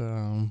 Ik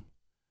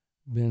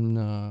ben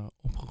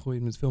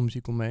opgegroeid met veel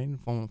muziek omheen.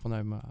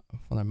 Vanuit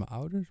mijn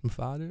ouders. Mijn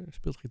vader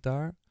speelt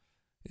gitaar.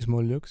 Is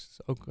Molux.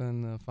 Is ook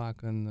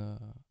vaak een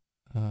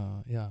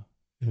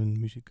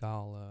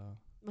muzikaal...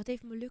 Wat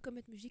heeft Molukken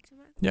met muziek te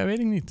maken? Ja, weet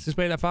ik niet. Ze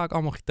spelen vaak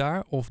allemaal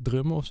gitaar of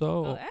drummen of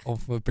zo.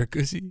 Of Oh,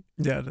 percussie.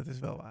 Ja, dat is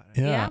wel waar.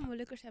 Ja,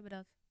 Molukkers hebben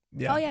dat.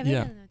 Ja. Oh, jij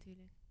weet dat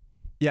natuurlijk.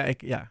 Ja.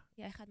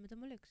 Jij gaat met een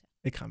Molukse.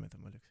 Ik ga met een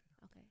Molukse.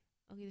 Oké,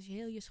 dus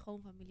heel je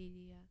schoonfamilie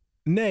die...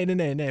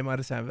 Nee, maar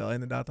er zijn wel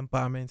inderdaad een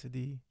paar mensen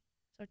die... Een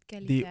soort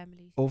Kelly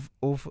families.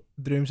 Of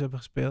drums hebben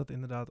gespeeld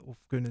inderdaad,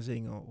 of kunnen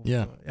zingen. Of,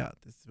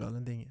 het is wel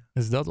een ding.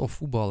 Is dat of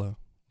voetballen?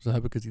 Zo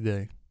heb ik het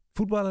idee.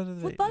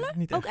 Voetballen?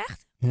 Niet ook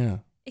echt?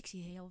 Ja. Ik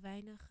zie heel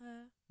weinig...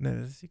 Nee,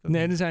 dat zie ik ook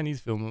niet. Er zijn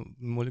niet veel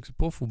moeilijkse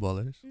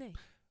profvoetballers. Nee.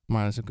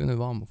 Maar ze kunnen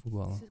wel allemaal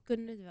voetballen. Ze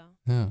kunnen het wel.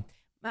 Ja.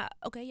 Maar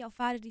jouw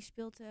vader die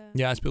speelt...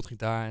 Ja, hij speelt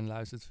gitaar en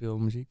luistert veel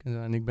muziek.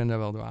 En ik ben daar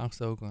wel door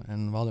aangestoken.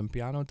 En we hadden een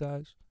piano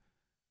thuis.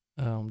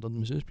 Omdat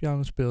mijn zus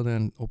piano speelde.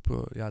 En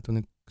toen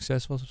ik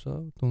 6 was of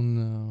zo, toen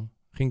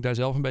ging ik daar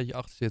zelf een beetje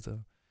achter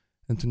zitten.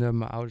 En toen hebben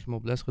mijn ouders me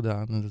op les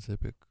gedaan. En dat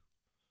heb ik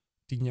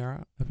 10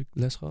 jaar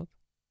les gehad.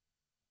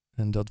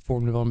 En dat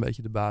vormde wel een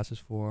beetje de basis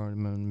voor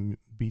mijn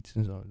beats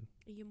en zo.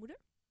 En je moeder?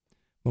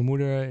 Mijn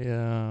moeder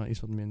is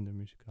wat minder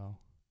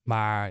muzikaal.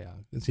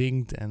 Maar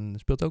zingt en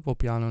speelt ook wel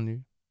piano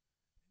nu.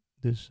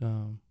 Dus,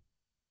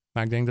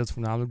 maar ik denk dat het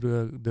voornamelijk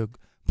de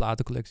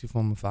platencollectie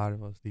van mijn vader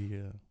was.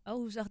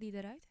 Hoe zag die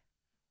eruit?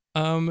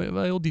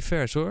 Wel heel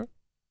divers hoor.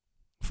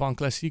 Van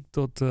klassiek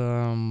tot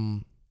de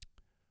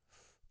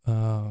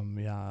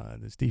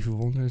Stevie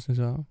Wonders en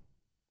zo.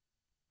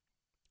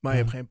 Maar je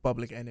hebt geen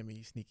Public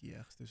Enemy sneaky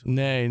ergens tussen?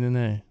 Nee.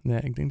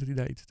 Ik denk dat hij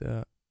daar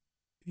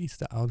iets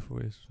te oud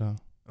voor is.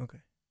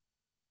 Oké.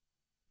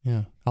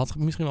 Ja, had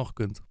misschien wel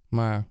gekund,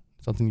 maar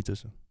zat er niet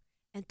tussen.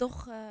 En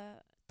toch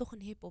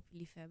een hip-hop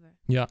liefhebber.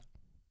 Ja.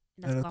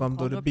 En dat kwam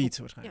door de beats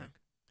waarschijnlijk.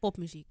 Ja,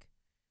 popmuziek.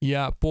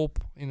 Ja,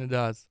 pop,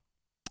 inderdaad.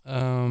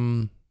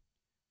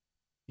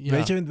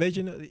 Weet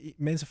je,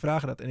 mensen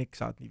vragen dat en ik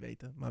zou het niet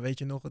weten. Maar weet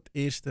je nog het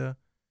eerste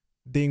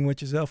ding wat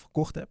je zelf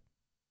gekocht hebt?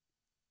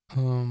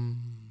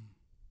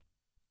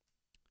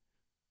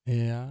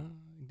 Ja,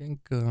 ik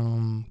denk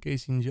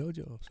Casey en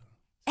Jojo of zo.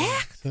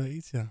 Echt?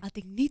 Zoiets, ja. Had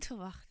ik niet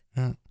verwacht.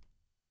 Ja.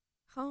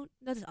 Gewoon,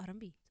 dat is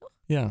R&B, toch?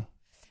 Ja,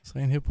 dat is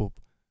geen hiphop.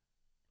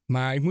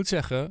 Maar ik moet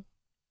zeggen,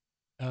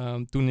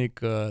 toen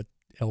ik 11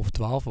 of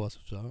 12 was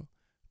of zo,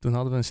 toen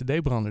hadden we een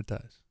cd-brander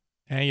thuis.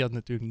 En je had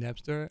natuurlijk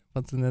Napster,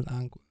 wat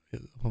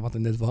er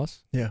net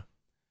was. Ja.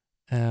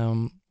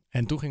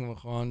 En toen gingen we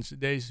gewoon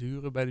cd's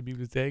huren bij de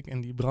bibliotheek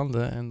en die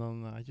branden en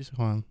dan had je ze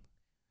gewoon.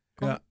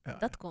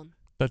 Dat kon.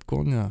 Dat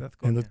kon, ja.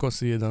 En dat ja.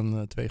 kostte je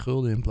dan 2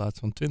 gulden in plaats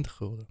van 20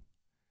 gulden.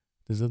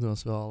 Dus dat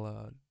was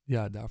wel,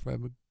 daardoor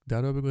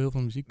heb ik wel heel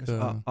veel muziek.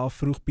 Dus al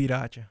vroeg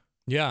piraatje.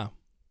 Ja.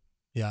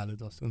 Ja, dat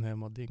was toen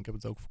helemaal ding. Ik heb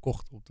het ook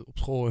verkocht op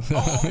school.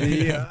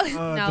 Ja,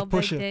 Nou,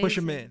 de bij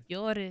Pusher Man.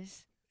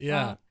 Joris.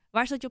 Ja.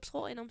 Waar zat je op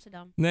school in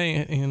Amsterdam?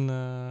 Nee, in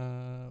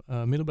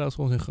middelbare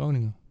school in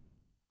Groningen.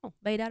 Oh,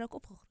 ben je daar ook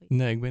opgegroeid?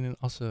 Nee, ik ben in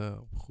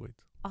Assen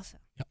opgegroeid. Assen?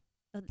 Ja.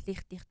 Dat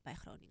ligt dicht bij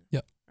Groningen?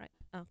 Ja. Right.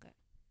 Oké.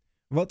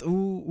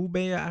 Hoe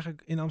ben je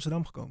eigenlijk in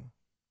Amsterdam gekomen?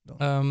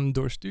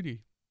 Door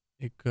studie.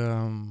 Ik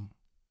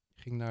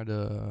ging naar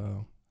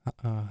de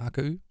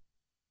HKU.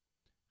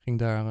 Ging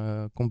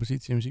daar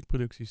compositie en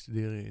muziekproductie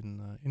studeren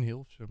in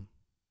Hilversum,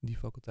 die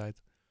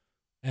faculteit.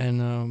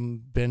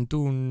 En ben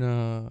toen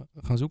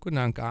gaan zoeken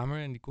naar een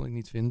kamer en die kon ik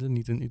niet vinden.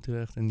 Niet in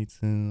Utrecht en niet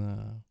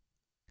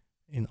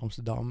in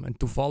Amsterdam. En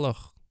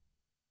toevallig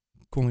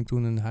kon ik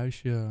toen in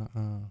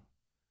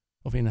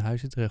een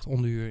huisje terecht,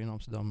 onderhuur in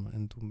Amsterdam.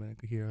 En toen ben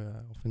ik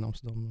hier in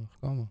Amsterdam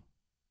gekomen.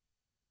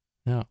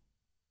 Ja.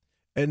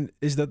 En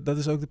dat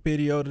is ook de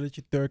periode dat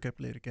je Turk hebt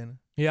leren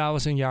kennen? Ja, dat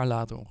was een jaar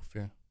later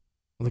ongeveer.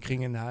 Want ik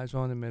ging in huis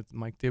wonen met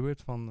Mike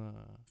Tibbert van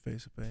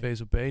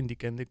VSOP. En die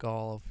kende ik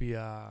al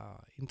via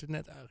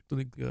internet eigenlijk, toen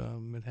ik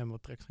met hem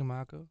wat tracks ging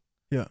maken.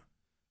 Ja.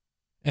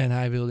 En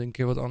hij wilde een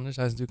keer wat anders.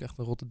 Hij is natuurlijk echt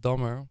een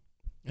Rotterdammer.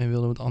 En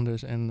wilde wat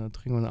anders. En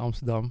toen gingen we naar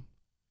Amsterdam,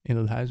 in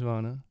dat huis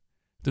wonen.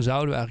 Toen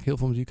zouden we eigenlijk heel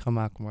veel muziek gaan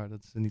maken, maar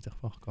dat is er niet echt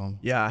van gekomen.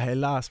 Ja,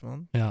 helaas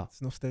man. Ja. Het is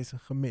nog steeds een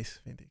gemis,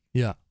 vind ik.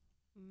 Ja.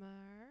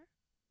 Maar?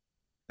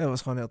 Dat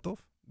was gewoon heel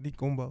tof, die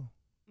combo.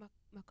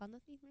 Maar kan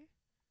dat niet meer?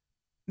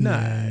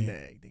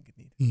 Nee, ik denk het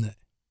niet.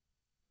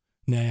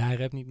 Nee, hij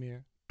rapt niet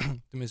meer.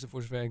 Tenminste,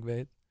 voor zover ik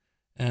weet.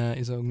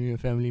 Is ook nu een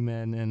family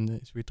man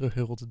en is weer terug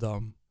in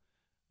Rotterdam.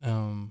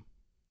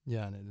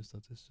 Dus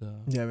dat is...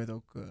 Jij bent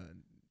ook...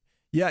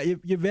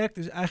 je werkt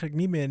dus eigenlijk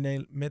niet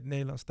meer met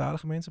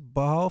Nederlandstalige mensen,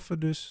 behalve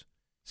dus...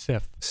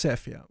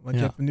 Sef, ja. Want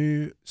je hebt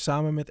nu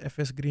samen met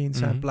FS Green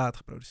zijn plaat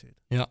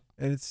geproduceerd. Ja.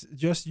 En het is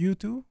just you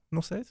two,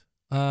 nog steeds?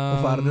 Of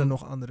waren er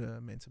nog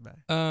andere mensen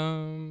bij?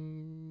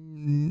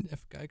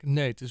 Even kijken.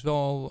 Nee, het is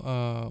wel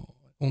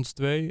ons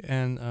twee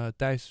en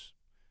Thijs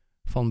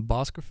van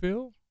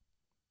Baskerville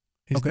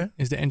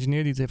is de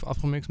engineer die het heeft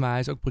afgemixt, maar hij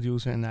is ook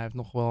producer en hij heeft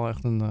nog wel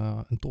echt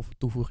een toffe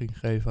toevoeging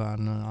gegeven aan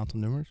een aantal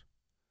nummers.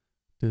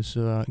 Dus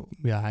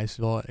hij is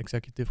wel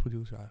executive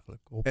producer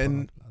eigenlijk.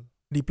 En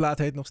die plaat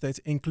heet nog steeds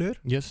In Kleur?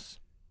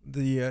 Yes.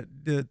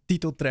 De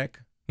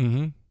titeltrack,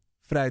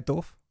 vrij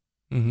tof.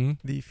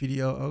 Die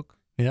video ook.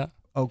 Ja.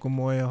 Ook een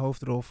mooie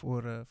hoofdrol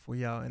voor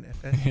jou en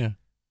FS. Ja.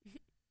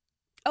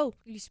 Oh,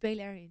 jullie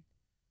spelen erin.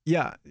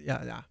 Ja.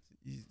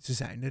 Ze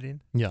zijn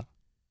erin. Ja.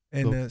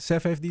 En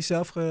Sef heeft die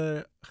zelf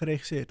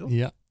geregisseerd, toch?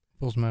 Ja,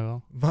 volgens mij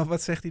wel. Maar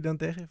wat zegt hij dan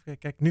tegen je?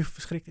 Kijk, nu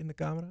verschrikt in de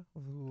camera?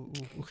 Of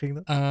hoe ging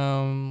dat?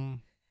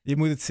 Je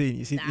moet het zien.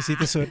 Je ziet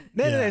een soort...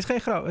 Nee, het is geen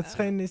grap. Het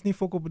is niet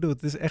fok op bedoeld.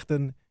 Het is echt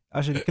een...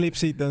 Als je de clip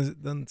ziet, dan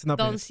snap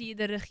je Dan het. zie je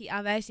de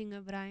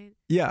regieaanwijzingen, Brian.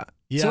 Ja,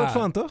 soort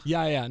van, toch?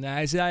 Ja. Nee,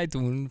 hij zei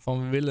toen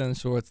van we willen een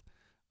soort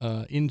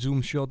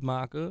inzoom shot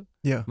maken.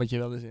 Ja. Wat je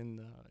wel eens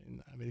in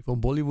weet ik wel,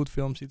 Bollywood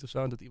films ziet of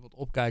zo. Dat iemand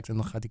opkijkt en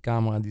dan gaat die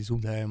camera, die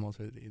zoomt helemaal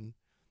zo in.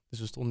 Dus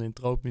we stonden in het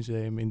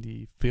Troopmuseum in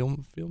die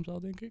filmzaal,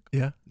 denk ik.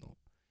 Ja.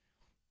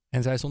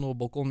 En zij stonden op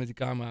het balkon met die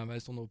camera en wij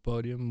stonden op het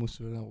podium.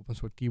 Moesten we op een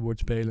soort keyboard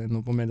spelen. En op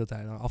het moment dat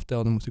hij dan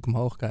aftelde, moest ik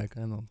omhoog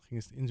kijken. En dan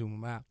gingen ze het inzoomen.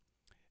 Maar ja,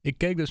 ik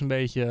keek dus een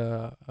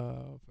beetje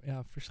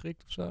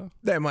verschrikt of zo.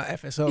 Nee, maar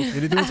FS ook.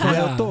 Jullie doen het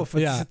gewoon heel tof.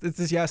 Het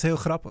is juist heel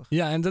grappig.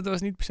 Ja, en dat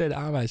was niet per se de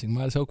aanwijzing.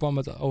 Maar zo kwam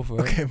het over.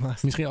 Okay, maar...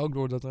 Misschien ook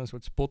doordat er een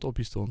soort spot op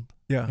je stond.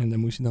 Ja. En daar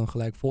moest je dan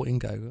gelijk vol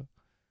inkijken.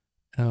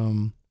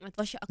 Het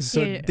was je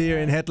acteer... Een soort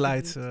deer in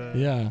headlights.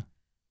 Ja.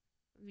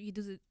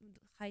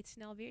 Ga je het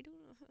snel weer doen?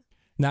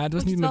 Nou, het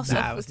was niet met...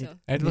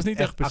 Het was niet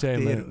echt per se.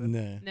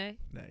 Nee.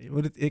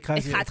 Ik ga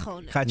het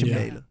gewoon... Gaat je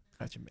mailen.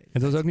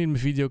 Het was ook niet mijn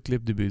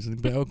videoclipdebuut. Want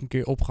ik ben ook een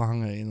keer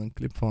opgehangen in een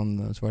clip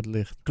van Zwart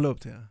Licht.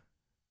 Klopt, ja.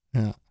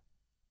 Ja.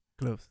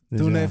 Klopt.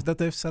 Dus dat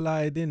heeft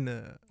Salah Eddin...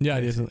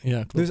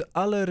 klopt. Dus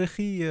alle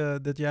regie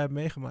dat jij hebt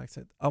meegemaakt,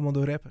 zijn allemaal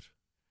door rappers?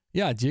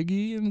 Ja,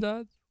 Jiggy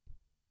inderdaad.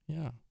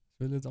 Ja, ze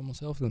willen het allemaal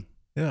zelf doen.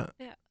 Ja,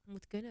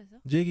 moet kunnen, toch?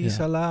 Jiggy,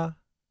 Salah,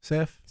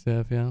 Sef.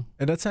 Ja.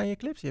 En dat zijn je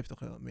clips? Je hebt toch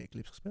wel meer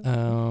clips gespeeld?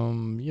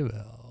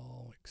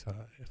 Jawel, ik zou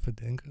even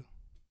denken.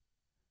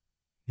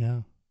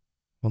 Ja,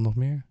 wat nog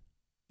meer?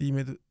 Die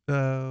met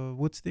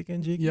Woodstick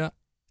en Jiggy? Ja.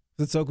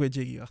 Dat is ook weer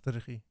Jiggy achter de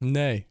regie.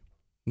 Nee.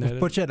 Of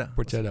Porchetta.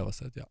 Porchetta was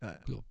dat, ja.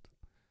 Klopt.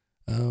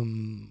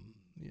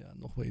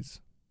 Nog wel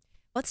iets.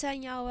 Wat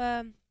zijn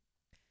jouw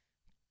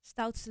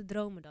stoutste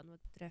dromen dan,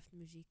 wat betreft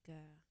muziek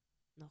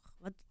nog?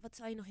 Wat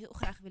zou je nog heel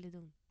graag willen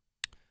doen?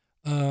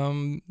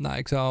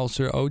 Ik zou als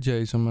Sir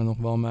O.J. nog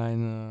wel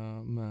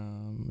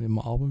mijn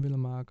album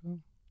willen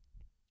maken.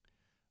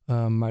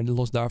 Maar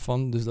los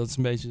daarvan, dus dat is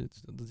een beetje,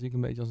 dat zie ik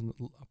een beetje als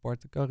een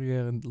aparte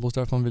carrière. En los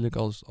daarvan wil ik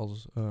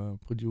als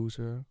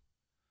producer,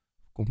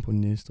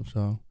 componist of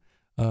zo,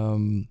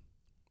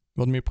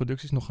 wat meer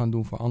producties nog gaan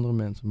doen voor andere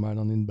mensen, maar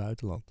dan in het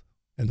buitenland.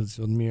 En dat is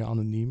wat meer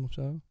anoniem of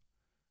zo.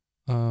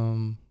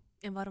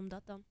 En waarom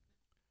dat dan?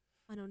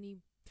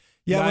 Anoniem?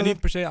 Ja, maar niet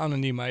per se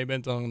anoniem, maar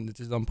het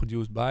is dan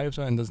produced by of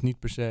zo. En dat is niet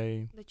per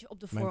se... Dat je op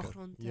de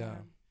voorgrond...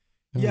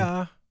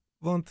 Ja,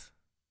 want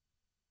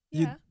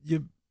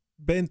je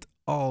bent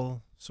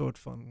al soort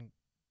van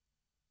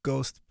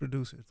ghost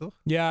producer, toch?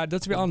 Ja, dat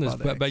is weer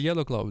anders. Bij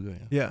Yellow Claw bedoel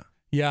je? Ja.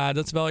 Ja,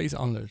 dat is wel iets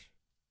anders.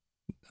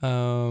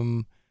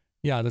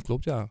 Ja, dat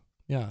klopt, ja.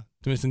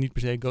 Tenminste, niet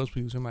per se ghost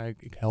producer, maar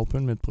ik help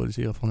hen met het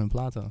produceren van hun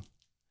platen.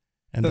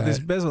 En dat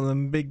is best wel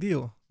een big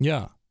deal.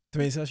 Ja.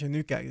 Tenminste, als je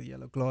nu kijkt,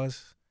 Yellow Claw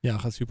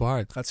gaat super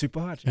hard. Gaat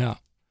super hard, ja.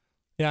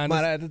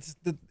 Maar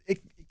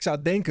ik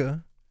zou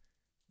denken,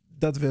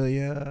 dat wil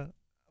je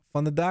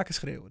van de daken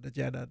schreeuwen.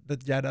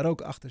 Dat jij daar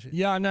ook achter zit.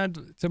 Ja,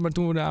 zeg maar,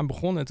 toen we eraan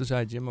begonnen, toen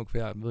zei Jim ook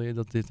van, wil je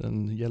dat dit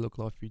een Yellow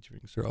Claw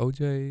featuring Sir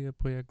O.J.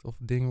 project of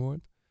ding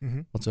wordt?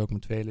 Mm-hmm. Wat ze ook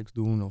met Felix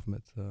doen of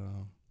met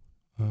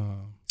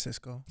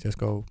Cisco.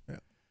 Ja.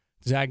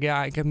 Toen zei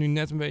ik, ik heb nu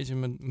net een beetje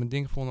mijn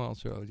ding gevonden als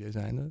Sir O.J.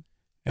 zijnde.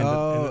 En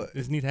dat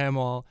is niet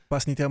helemaal...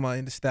 Past niet helemaal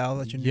in de stijl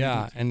dat je nu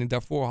doet. En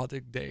daarvoor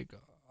deed ik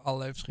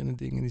allerlei verschillende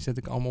dingen. Die zet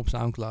ik allemaal op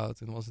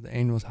Soundcloud. En de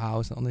ene was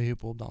house, de andere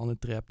hiphop, de andere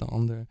trap, de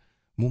andere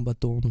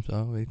moombaton of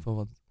zo, weet ik veel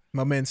wat.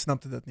 Maar mensen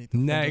snapten dat niet?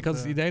 Nee, ik had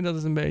het idee dat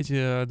het een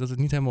beetje, dat het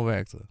niet helemaal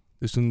werkte.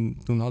 Dus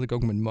toen had ik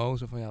ook met Mo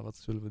zo van, wat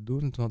zullen we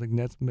doen? En toen had ik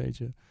net een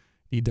beetje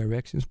die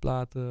Directions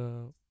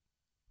platen.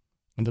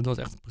 En dat was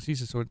echt precies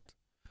een soort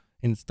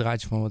in het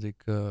straatje van wat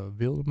ik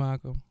wilde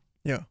maken.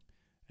 Ja.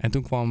 En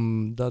toen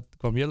kwam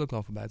Yellow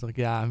Claw voorbij. Toen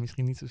dacht ik,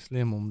 misschien niet zo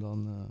slim om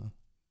dan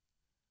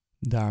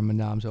daar mijn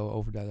naam zo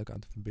overduidelijk aan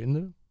te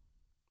verbinden.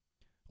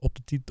 Op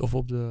de titel of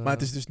op de... Maar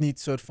het is dus niet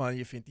soort van,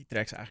 je vindt die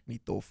tracks eigenlijk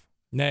niet tof?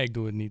 Nee, ik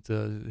doe het niet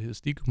heel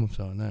stiekem of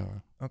zo. Nee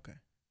hoor.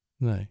 Oké.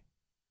 Nee.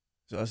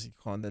 Zoals ik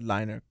gewoon de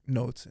liner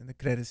notes en de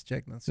credits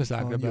check, dan sta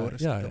ik erbij.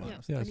 Joris.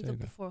 Ja, niet op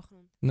de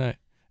voorgrond. Nee.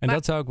 En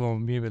dat zou ik wel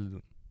meer willen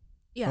doen.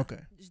 Ja,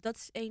 dus dat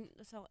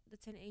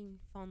zijn een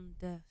van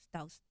de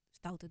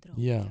stoute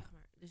dromen, zeg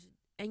maar. Dus,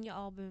 en je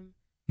album,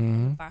 en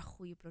een paar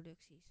goede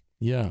producties.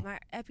 Ja.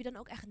 Maar heb je dan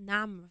ook echt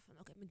namen van,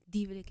 oké, met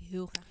die wil ik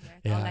heel graag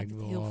werken? Al lijkt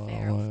het heel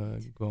ver.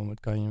 Ik wil met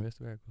Kanye West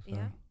werken of zo.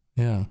 Ja?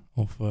 Ja,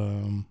 of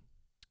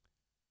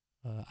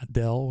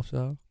Adele of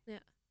zo. Ja.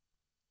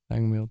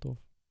 Lijkt me heel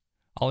tof.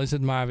 Al is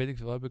het maar, weet ik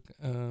veel, heb ik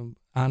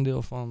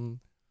aandeel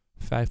van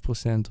 5%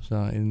 of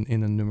zo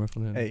in een nummer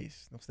van hun.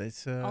 Is nog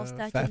steeds 5%. Al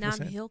staat je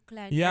naam heel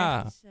klein. Ja,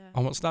 ergens,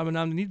 allemaal staat mijn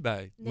naam er niet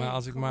bij. Nee, maar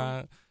als ik gewoon...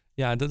 maar...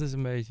 Ja, dat is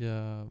een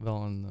beetje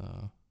wel een...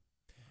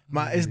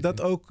 maar is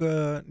dat ook,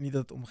 niet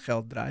dat het om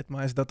geld draait,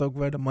 maar is dat ook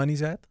waar de money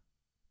zit?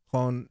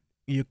 Gewoon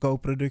je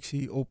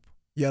co-productie op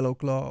Yellow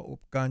Claw,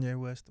 op Kanye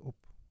West, op,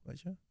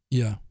 weet je?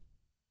 Ja.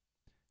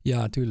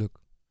 Ja, tuurlijk.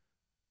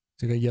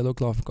 Dus Yellow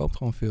Claw verkoopt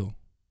gewoon veel.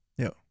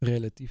 Ja.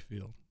 Relatief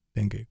veel,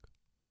 denk ik.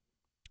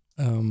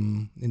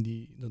 En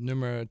dat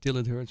nummer Till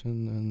It Hurts,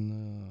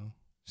 een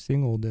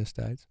single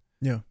destijds,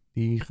 ja.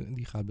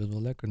 die gaat best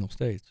wel lekker nog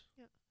steeds.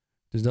 Ja.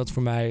 Dus dat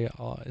voor mij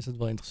is het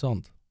wel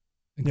interessant.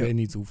 Ik weet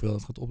niet hoeveel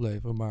het gaat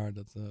opleveren, maar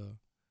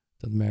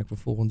dat merken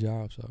we volgend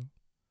jaar of zo.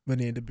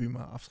 Wanneer de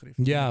Buma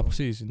afschrift. Ja,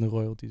 precies. In de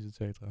royalties, et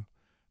cetera.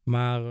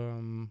 Maar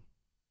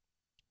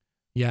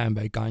en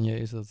bij Kanye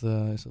is dat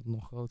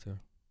nog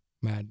groter.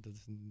 Maar dat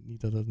is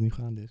niet dat het nu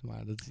gaande is,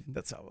 maar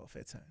dat zou wel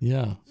vet zijn.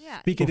 Ja.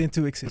 Speak it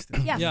into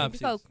existence. Ja,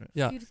 vind ik ook.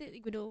 Ja.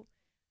 Ik bedoel,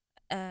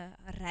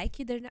 reik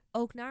je er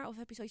ook naar? Of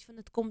heb je zoiets van,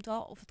 het komt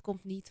wel of het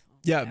komt niet?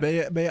 Ja,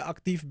 ben je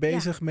actief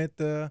bezig met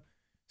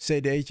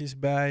cd'tjes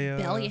bij...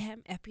 Bel je hem,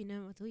 app je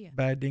hem, wat doe je?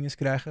 Bij dinges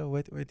krijgen,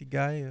 hoe heet die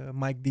guy?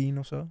 Mike Dean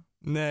of zo?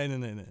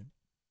 Nee.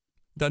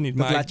 Dat niet.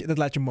 Dat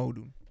laat je Mo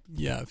doen.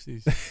 Ja,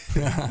 precies.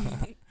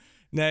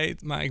 Nee,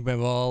 maar ik ben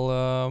wel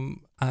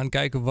aan het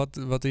kijken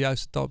wat de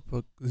juiste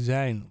stappen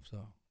zijn of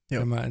zo.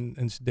 Ja. Maar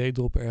een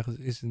cd-drop ergens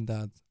is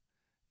inderdaad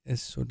een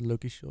soort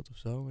lucky shot of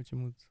zo, wat je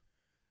moet...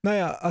 Nou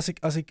ja,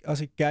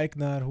 als ik kijk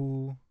naar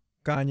hoe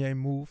Kanye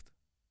moved,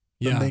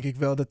 dan denk ik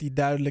wel dat hij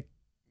duidelijk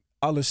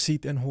alles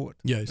ziet en hoort.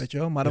 Juist. Weet je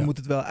wel? Maar dan moet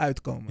het wel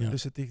uitkomen. Ja.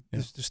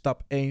 Dus de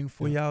stap 1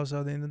 voor jou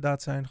zou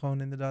inderdaad zijn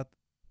gewoon inderdaad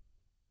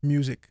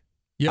music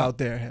out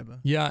there hebben.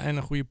 Ja, en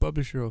een goede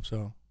publisher of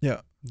zo.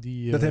 Ja,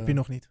 dat heb je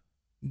nog niet.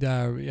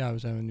 We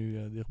zijn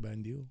nu dicht bij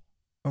een deal.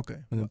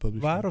 Oké.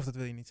 Waar of dat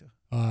wil je niet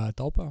zeggen?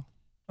 Talpa.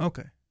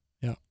 Oké.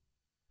 Ja.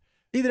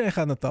 Iedereen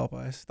gaat naar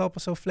Talpa. Is Talpa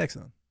zo flex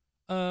dan?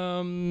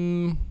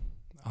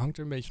 Hangt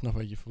er een beetje vanaf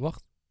wat je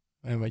verwacht.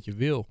 En wat je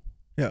wil.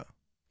 Ja.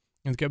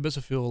 En ik heb best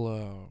wel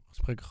veel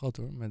gesprekken gehad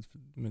hoor, met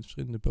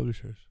verschillende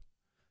publishers.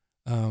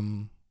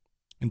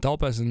 En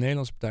Talpa is een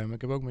Nederlandse partij, maar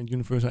ik heb ook met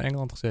Universal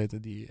Engeland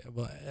gezeten. Die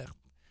wel echt,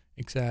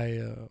 ik zei,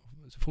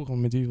 ze vroegen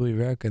me met wie wil je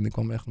werken? En ik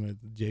kwam echt met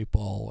J.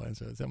 Paul en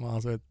zo. Zeg maar,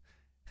 een soort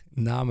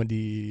namen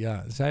die,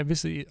 ja, zij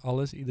wisten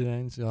alles,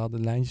 iedereen. Ze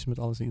hadden lijntjes met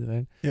alles,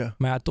 iedereen. Ja.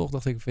 Maar ja, toch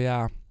dacht ik van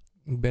ja,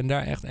 ik ben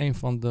daar echt een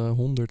van de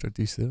 100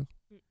 artiesten.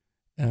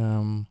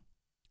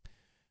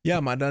 Ja,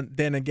 maar dan,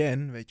 then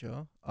again, weet je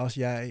wel. Als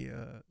jij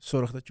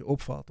zorgt dat je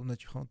opvalt,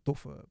 omdat je gewoon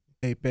toffe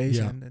EP's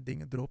en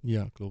dingen dropt.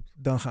 Ja, klopt.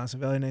 Dan gaan ze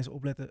wel ineens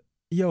opletten.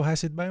 Yo, hij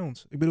zit bij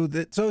ons. Ik bedoel,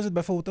 zo is het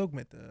bijvoorbeeld ook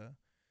met,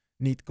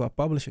 niet qua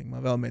publishing,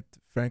 maar wel met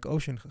Frank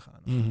Ocean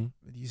gegaan. Mm-hmm.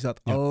 Die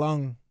zat al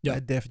lang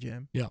bij Def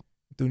Jam. Ja.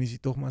 Toen is hij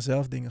toch maar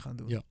zelf dingen gaan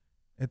doen. Ja.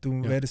 En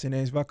toen werden ze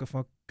ineens wakker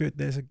van, kut,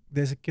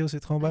 deze kill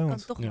zit gewoon bij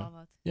ons. Kan toch wel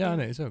wat. Ja,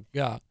 nee, is ook.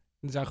 Ja,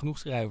 er zijn genoeg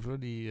schrijvers hoor,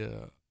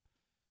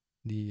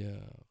 die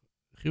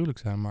gruwelijk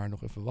zijn, maar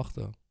nog even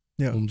wachten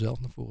om zelf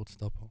naar voren te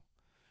stappen.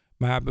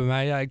 Maar bij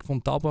mij, ja, ik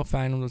vond Talpa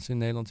fijn omdat ze in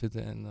Nederland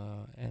zitten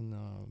en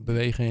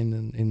bewegen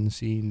in een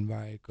scene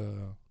waar ik...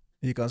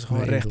 je kan ze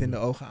gewoon recht in de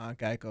ogen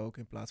aankijken ook,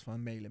 in plaats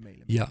van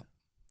mailen.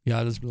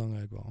 Ja, dat is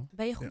belangrijk wel.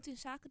 Ben je goed in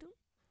zaken doen?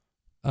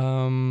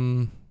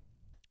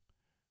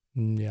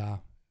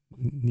 Ja,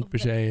 niet per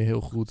se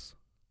heel goed,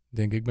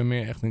 denk ik. Ik ben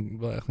meer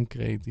wel echt een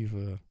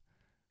creatieve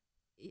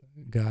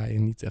guy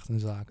en niet echt een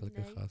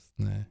zakelijke gast.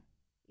 Nee.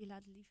 Je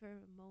laat liever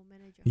een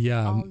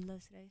manager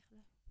alles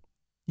regelen?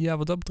 Ja,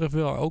 wat dat betreft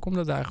wel. Ook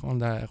omdat hij gewoon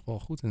daar echt wel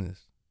goed in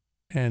is.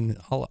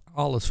 En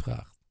alles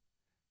vraagt.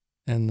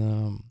 En,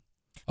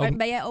 maar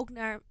ben jij ook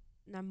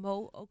naar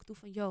Mo ook toe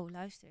van, yo,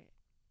 luister,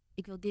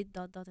 ik wil dit,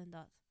 dat en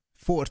dat.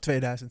 Voor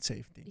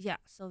 2017. Ja,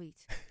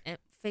 zoiets. En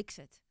fix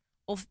het.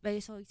 Of ben je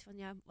zoiets van,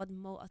 ja, wat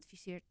Mo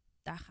adviseert,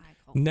 daar ga ik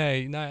gewoon.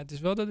 Nee, nou ja, het is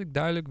wel dat ik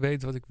duidelijk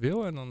weet wat ik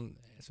wil. En dan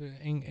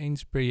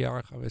eens per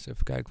jaar gaan we eens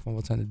even kijken van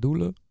wat zijn de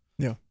doelen.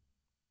 Ja.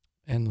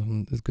 En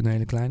dan, het kunnen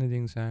hele kleine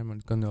dingen zijn, maar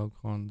het kunnen ook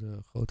gewoon de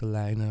grote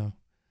lijnen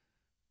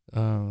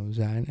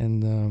zijn.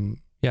 En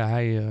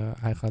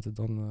hij gaat het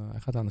dan, hij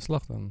gaat aan de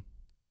slag dan.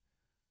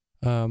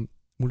 Ik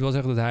moet wel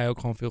zeggen dat hij ook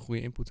gewoon veel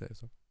goede input heeft.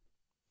 Hoor.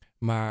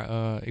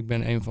 Maar ik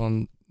ben een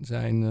van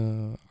zijn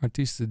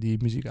artiesten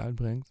die muziek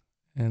uitbrengt.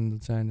 En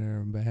dat zijn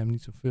er bij hem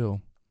niet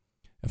zoveel.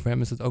 En voor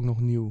hem is het ook nog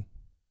nieuw.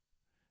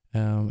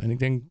 En ik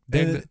denk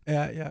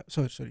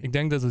sorry. Ik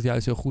denk dat het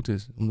juist heel goed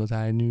is. Omdat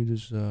hij nu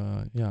dus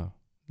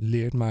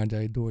leert, maar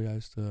daardoor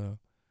juist heel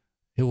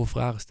veel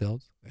vragen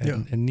stelt.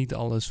 En niet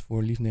alles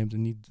voor lief neemt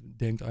en niet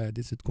denkt, dit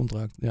is het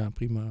contract. Ja,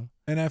 prima.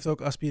 En hij heeft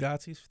ook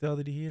aspiraties,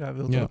 vertelde hij hier. Hij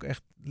wil ook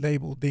echt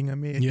label dingen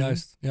meer doen.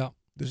 Juist, ja.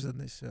 Dus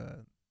dan is...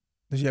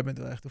 dus jij bent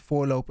wel echt de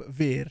voorloper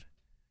weer.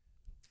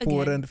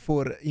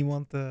 Voor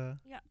iemand...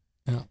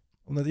 Ja.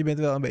 Omdat je bent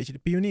wel een beetje de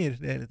pionier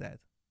de hele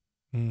tijd.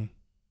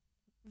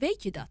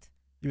 Weet je dat?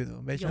 Je bent wel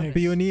een beetje een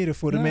pionier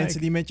voor de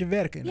mensen die met je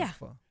werken in ieder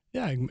geval.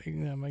 Ja,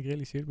 maar ik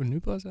realiseer het me nu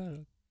pas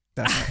eigenlijk.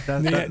 Daar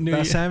zijn wij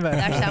Daar zijn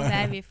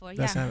wij weer voor.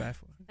 Daar zijn wij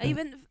voor.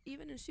 Je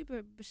bent een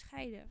super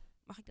bescheiden,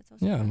 mag ik dat zo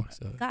zeggen? Ja, mag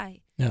zo.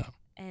 Guy. Ja.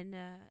 En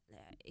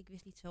ik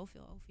wist niet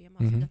zoveel over je,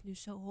 maar als ik dat nu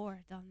zo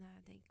hoor, dan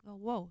denk ik wel,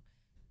 wow.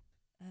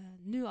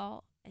 Nu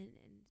al en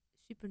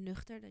super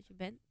nuchter dat je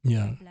bent.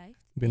 Ja, je blijft.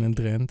 Ik ben een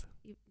Drent.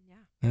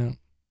 Ja.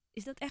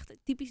 Is dat echt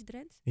typisch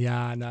Drents?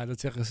 Ja, nou dat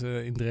zeggen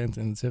ze in Drenthe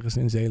en dat zeggen ze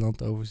in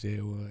Zeeland over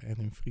Zeeuwen en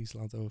in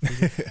Friesland over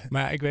Friesland.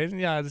 Maar ik weet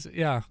het,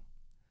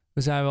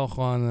 we zijn wel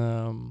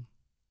gewoon...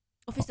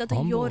 of is dat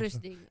een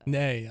Joris-ding?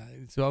 Nee,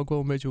 het is wel ook wel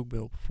een beetje hoe ik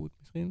ben opgevoed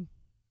misschien.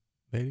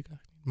 Weet ik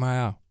eigenlijk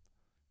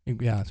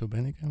niet. Maar zo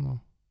ben ik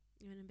helemaal.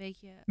 Je bent een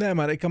beetje... Nee,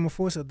 maar ik kan me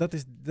voorstellen,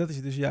 dat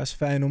is dus juist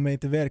fijn om mee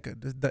te werken.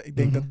 Dus ik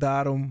denk dat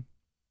daarom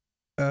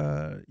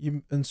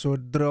je een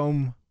soort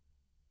droom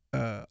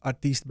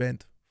artiest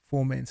bent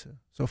voor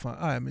mensen. Zo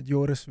van, met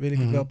Joris wil ik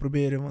het wel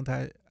proberen, want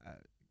hij,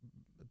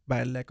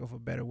 by lack of a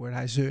better word,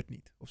 hij zeurt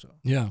niet of zo.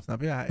 Ja.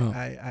 Snap je?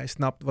 Hij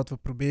snapt wat we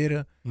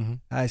proberen.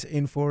 Hij is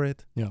in for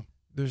it. Ja.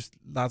 Dus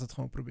laat het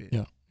gewoon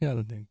proberen. Ja,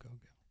 dat denk ik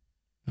ook.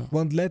 Ja.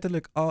 Want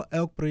letterlijk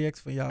elk project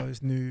van jou is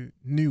nu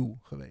nieuw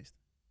geweest.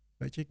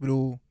 Weet je, ik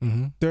bedoel,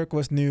 Turk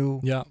was nieuw.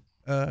 Ja.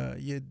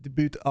 Je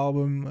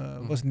debuutalbum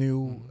was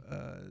nieuw.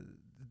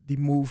 Die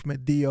move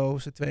met Dio,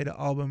 zijn tweede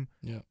album.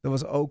 Ja. Er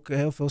was ook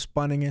heel veel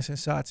spanning en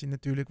sensatie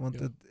natuurlijk. Want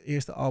het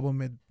eerste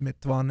album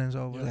met Twan en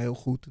zo was heel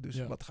goed.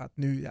 Dus wat gaat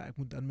nu? Ja, ik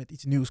moet dan met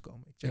iets nieuws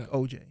komen. Ik check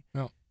OJ.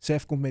 Ja.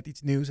 Sef komt met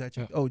iets nieuws. Hij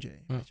checkt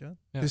OJ. Weet je?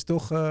 Ja. Dus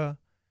toch,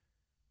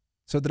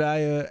 zodra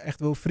je echt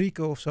wil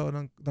freaken of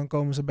zo, dan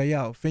komen ze bij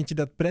jou. Vind je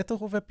dat prettig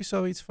of heb je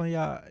zoiets van,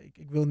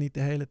 ik wil niet de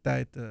hele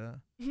tijd...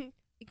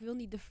 Ik wil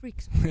niet de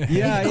freaks.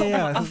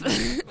 Ja.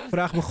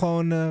 Vraag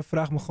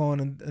me gewoon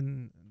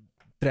een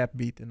trap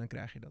beat en dan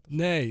krijg je dat.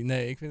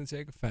 Nee, ik vind het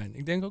zeker fijn.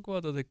 Ik denk ook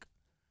wel dat ik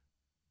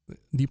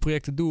die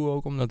projecten doe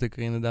ook omdat ik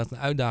er inderdaad een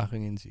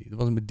uitdaging in zie. Dat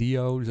was met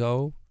Dio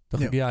zo.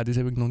 Dacht ik, dit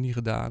heb ik nog niet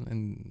gedaan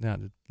en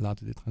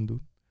laten we dit gaan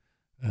doen.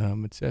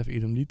 Met Sef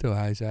idem dito.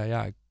 Hij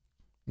zei,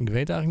 ik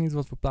weet eigenlijk niet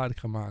wat voor plaat ik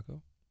ga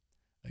maken.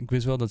 Ik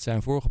wist wel dat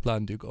zijn vorige plaat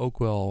natuurlijk ook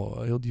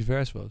wel heel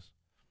divers was.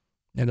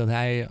 En dat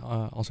hij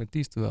als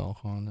artiest wel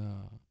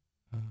gewoon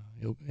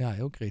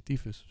heel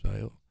creatief is. Zo.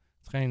 Het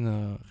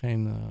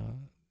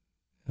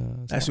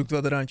is hij zoekt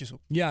wel de randjes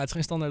op. Ja, het is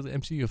geen standaard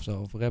MC of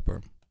zo, of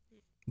rapper.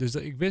 Dus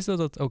ik wist dat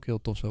het ook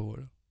heel tof zou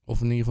worden. Of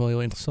in ieder geval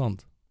heel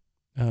interessant.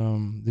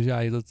 Dus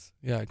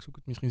ik zoek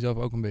het misschien zelf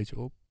ook een beetje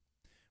op.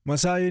 Maar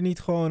zou je niet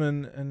gewoon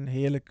een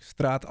heerlijk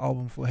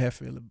straatalbum voor Hef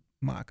willen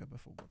maken,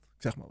 bijvoorbeeld?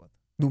 Ik zeg maar wat.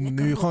 Noem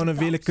nu gewoon een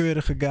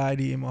willekeurige guy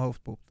die in mijn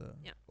hoofd popt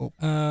op.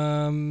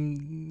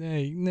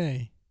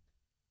 Nee.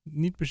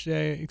 Niet per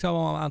se. Ik zou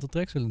wel een aantal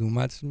tracks willen doen,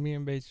 maar het is meer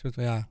een beetje soort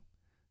van,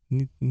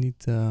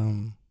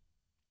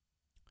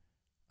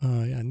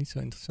 niet zo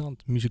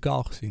interessant,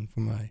 muzikaal gezien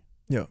voor mij.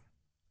 Ja.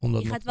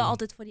 Je gaat wel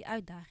altijd voor die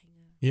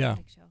uitdagingen. Ja.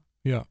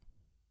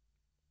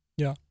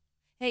 Ja.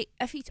 Hey,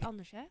 even iets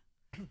anders, hè?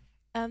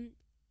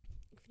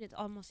 Ik vind het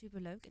allemaal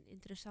superleuk en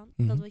interessant,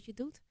 Mhm. dat wat je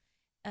doet.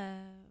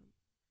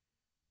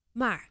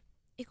 Maar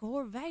ik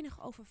hoor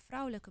weinig over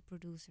vrouwelijke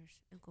producers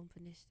en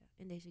componisten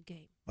in deze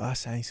game. Waar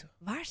zijn ze?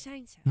 Waar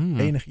zijn ze?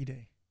 Enig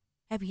idee.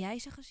 Heb jij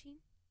ze gezien?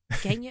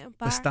 Ken je een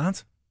paar? Bestaan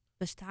ze?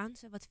 Bestaan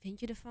ze? Wat vind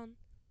je ervan?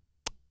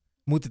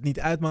 Moet het niet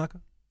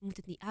uitmaken? Moet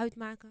het niet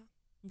uitmaken?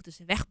 Moeten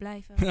ze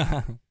wegblijven?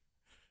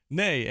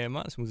 Nee,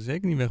 maar ze moeten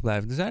zeker niet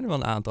wegblijven. Er zijn er wel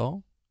een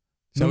aantal.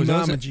 Noem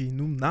namen, G.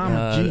 Noem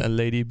namen, G.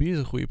 Lady B is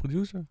een goede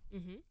producer.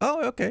 Mhm.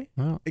 Oh, oké.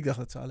 Ja. Ik dacht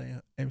dat ze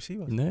alleen MC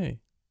was.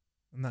 Nee.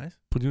 Nice.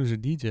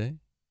 Producer DJ.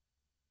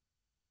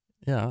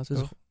 Ja,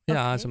 ze,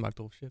 ze maakt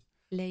tof shit.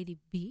 Lady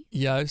B.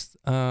 Juist.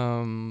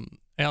 En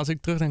als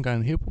ik terugdenk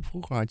aan hip-hop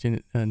vroeger, had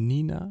je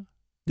Nina.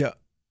 Ja.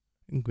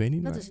 Ik weet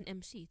niet Dat meer. is een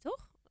MC,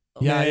 toch?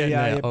 Jij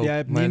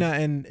hebt Nina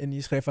en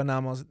je schreef haar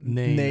naam als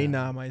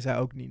Nena, maar je zei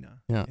ook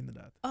Nina. Ja.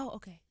 Inderdaad. Oh,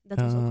 oké. Dat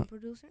was ook een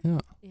producer? Ja.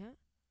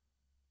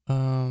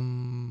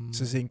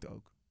 Ze zingt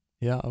ook.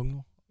 Ja, ook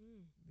nog.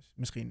 Dus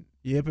misschien,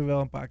 je hebt er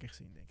wel een paar keer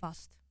gezien, denk ik.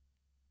 Vast.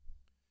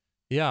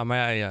 Ja,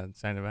 maar ja, het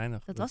zijn er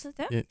weinig. Dat was het,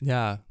 hè?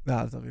 Ja.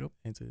 Nou, dat alweer op.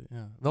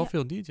 Wel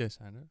veel DJ's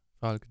zijn er.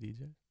 Vrouwelijke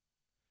DJ's.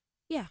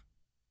 Ja.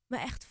 Maar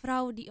echt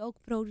vrouwen die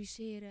ook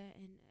produceren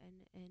en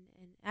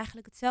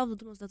eigenlijk hetzelfde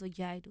doen als dat wat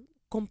jij doet.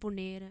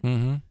 Componeren.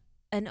 Mhm.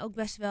 En ook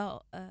best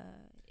wel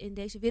in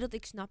deze wereld,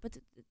 ik snap het.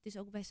 Het is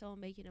ook best wel een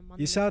beetje een man.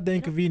 Je zou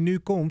denken, wie nu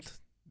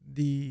komt,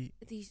 die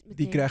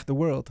krijgt de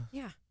world.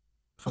 Ja.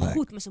 Gelijk.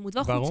 Goed, maar ze moet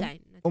wel goed zijn.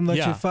 Natuurlijk. Omdat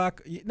je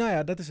vaak... Nou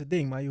ja, dat is het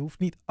ding. Maar je hoeft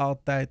niet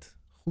altijd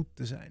goed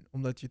te zijn.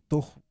 Omdat je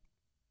toch...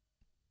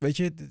 Weet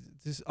je,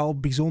 het is al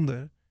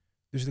bijzonder.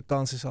 Dus de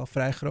kans is al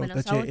vrij groot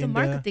dat je in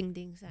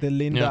de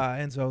Linda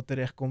en zo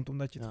terechtkomt.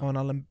 Omdat je het gewoon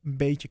al een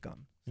beetje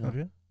kan. Snap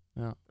je?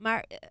 Ja.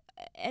 Maar,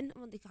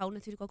 want ik hou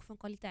natuurlijk ook van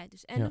kwaliteit.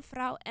 Dus een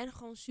vrouw en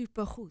gewoon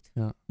supergoed.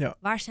 Ja.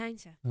 Waar zijn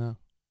ze? Ja.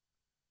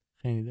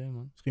 Geen idee,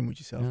 man. Misschien moet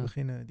je zelf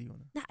beginnen,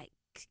 Dionne. Nou,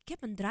 ik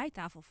heb een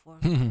draaitafel voor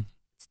me.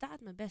 Het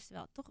staat me best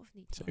wel, toch of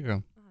niet? Zeker.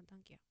 Ah,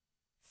 dank je.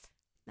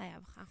 Nou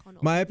ja, we gaan gewoon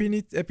op. Maar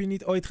heb je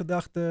niet ooit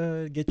gedacht,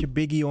 get your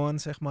biggie on,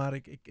 zeg maar.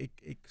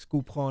 Ik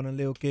scoop gewoon een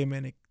Lil Kim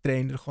en ik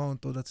train er gewoon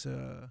totdat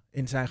ze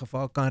in zijn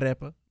geval kan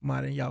rappen.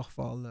 Maar in jouw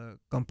geval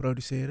kan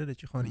produceren. Dat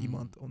je gewoon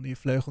iemand onder je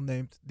vleugel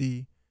neemt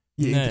die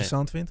je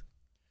interessant vindt.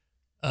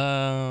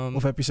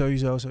 Of heb je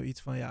sowieso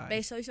zoiets van, Ben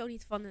je sowieso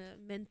niet van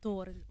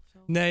mentoren of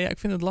zo? Nee, ik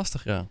vind het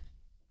lastig, ja.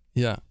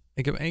 Ja,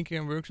 ik heb 1 keer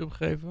een workshop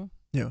gegeven.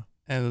 Ja.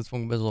 En dat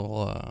vond ik best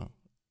wel...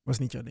 Was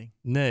niet jouw ding?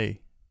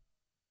 Nee.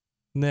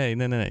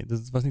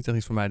 Dat was niet echt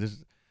iets voor mij.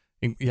 Dus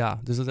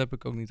dat heb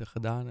ik ook niet echt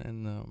gedaan.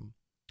 En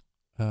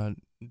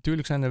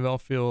natuurlijk zijn er wel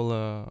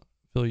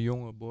veel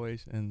jonge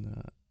boys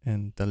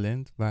en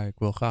talent waar ik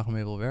wel graag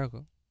mee wil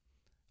werken.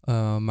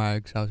 Maar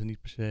ik zou ze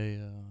niet per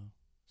se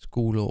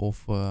schoolen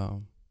of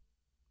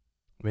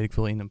weet ik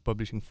veel in een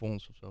publishing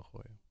fonds of zo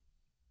gooien.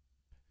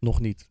 Nog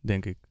niet,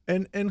 denk ik.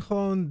 En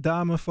gewoon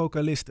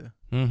dame-vocalisten.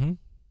 Mhm.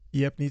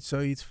 Je hebt niet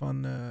zoiets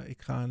van,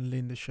 ik ga een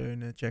Linde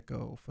Schöne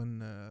checken of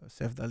een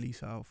Sef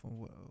Dalisa of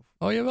een...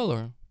 Oh, jawel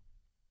hoor.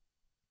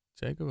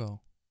 Zeker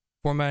wel.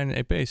 Voor mijn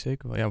EP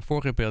zeker wel. Ja,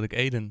 vorige EP had ik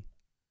Eden.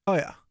 Oh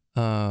ja.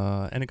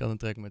 En ik had een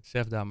track met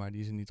Sefda, maar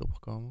die is er niet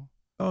opgekomen.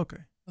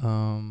 Oké.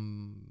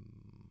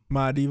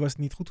 Maar die was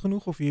niet goed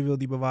genoeg of je wil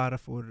die bewaren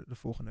voor de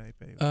volgende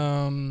EP? Of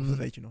dat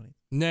weet je nog niet?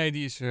 Nee,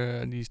 die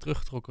is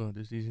teruggetrokken,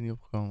 dus die is er niet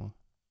opgekomen.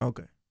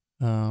 Oké.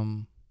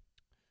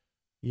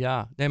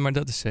 Ja, nee, maar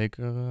dat is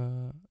zeker,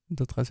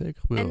 dat gaat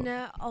zeker gebeuren.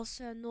 En als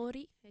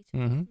Nori, weet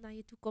je, naar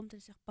je toe komt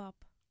en zegt, pap.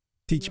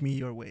 Teach me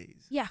your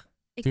ways. Ja,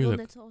 ik wil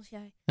net zoals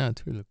jij. Ja,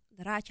 tuurlijk.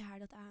 Raad je haar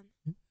dat aan?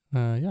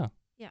 Ja.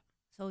 Ja,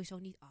 sowieso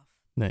niet af.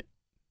 Nee,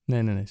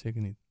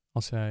 zeker niet.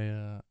 Als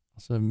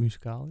ze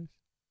muzikaal is.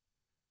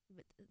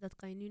 Dat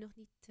kan je nu nog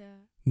niet...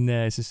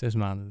 Nee, ze is 6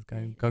 maanden. Dat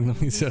kan ik nog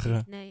niet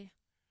zeggen. Nee.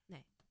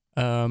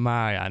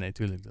 Maar ja, nee,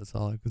 tuurlijk. Dat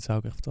zou ik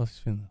echt fantastisch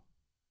vinden.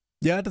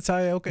 Ja, dat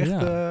zou je ook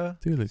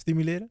echt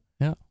stimuleren?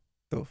 Ja.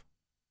 Tof.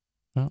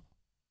 Ja.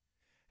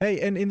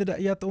 Hey, en inderdaad,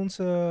 je had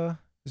onze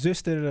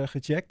zuster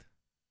gecheckt.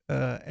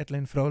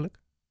 Edlin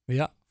Vrolijk.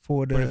 Ja.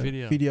 Voor de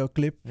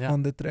videoclip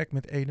van de track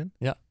met Eden.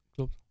 Ja,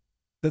 klopt.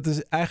 Dat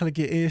is eigenlijk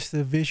je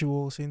eerste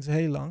visual sinds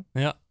heel lang.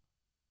 Ja.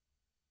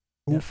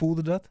 Hoe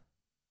voelde dat?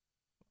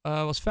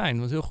 Was fijn,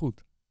 was heel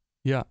goed.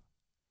 Ja.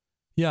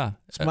 Ja.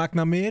 Smaakt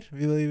naar meer?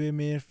 Wil je weer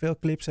meer veel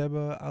clips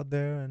hebben out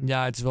there? En...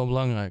 Ja, het is wel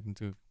belangrijk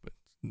natuurlijk.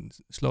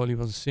 Slowly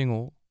was een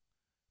single.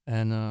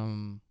 En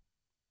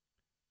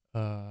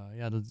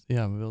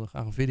we wilden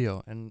graag een video.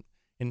 En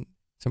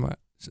zeg maar,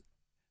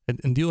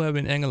 een deal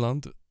hebben in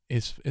Engeland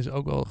is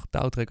ook wel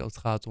getouwtrekken als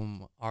het gaat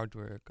om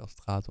artwork, als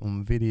het gaat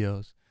om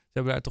video's. Ze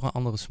hebben daar toch een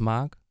andere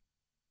smaak.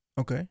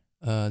 Oké.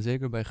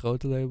 Zeker bij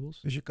grote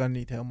labels. Dus je kan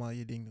niet helemaal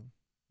je ding doen?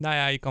 Nou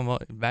ja, je kan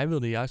wel. Wij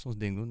wilden juist ons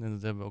ding doen en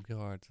dat hebben we ook heel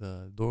hard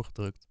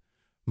doorgedrukt.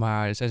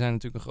 Maar zij zijn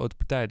natuurlijk een grote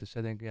partij, dus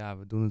zij denken, ja,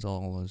 we doen het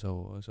al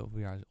zoveel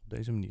jaar op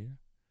deze manier.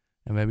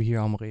 En we hebben hier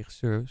allemaal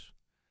regisseurs.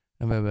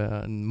 En we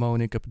hebben, Mo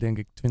en ik heb denk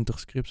ik 20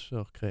 scripts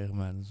gekregen,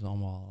 maar dat is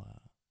allemaal...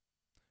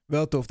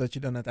 Wel tof dat je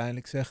dan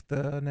uiteindelijk zegt,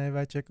 nee,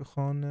 wij checken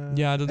gewoon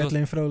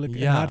Edlin Vrolijk en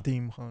ja, haar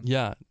team gewoon.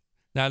 Ja,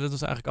 nou dat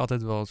was eigenlijk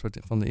altijd wel een soort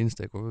van de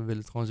insteek hoor. We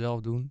willen het gewoon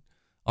zelf doen.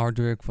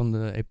 Artwork van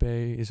de EP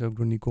is ook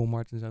door Nicole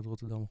Martens uit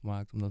Rotterdam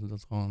gemaakt, omdat we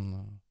dat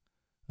gewoon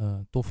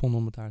tof vonden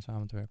om met haar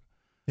samen te werken.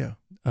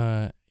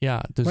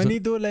 Ja. Dus maar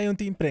niet door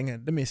Leontien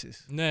Prengen, de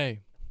missus.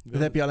 Nee.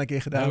 Dat heb je al een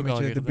keer gedaan met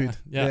je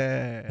debuut.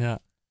 Ja.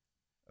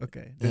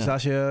 Oké, dus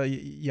als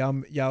je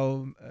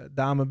jouw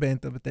dame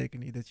bent, dat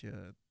betekent niet dat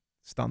je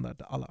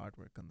standaard alle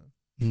artwork kan doen.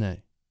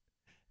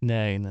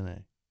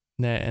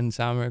 Nee, en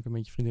samenwerken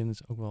met je vriendin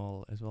is ook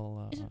wel... Is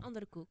een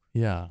andere koek.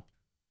 Ja.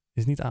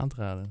 Is niet aan te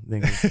raden,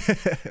 denk ik.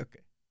 Oké.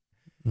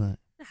 Nee.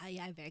 Nou,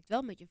 jij werkt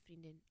wel met je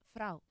vriendin.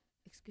 Vrouw.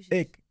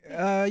 Excuses.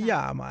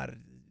 Ja, maar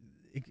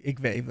ik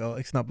weet wel,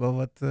 ik snap wel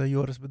wat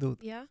Joris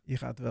bedoelt. Ja? Je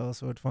gaat wel een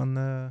soort van...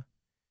 het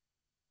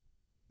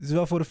is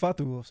wel voor de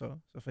fatu of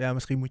zo. Zo van, ja,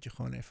 misschien moet je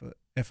gewoon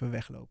even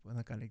weglopen. En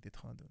dan kan ik dit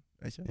gewoon doen.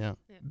 Weet je? Ja.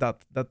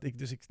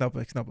 Dus ik snap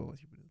wel wat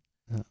je bedoelt.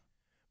 Ja.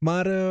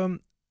 Maar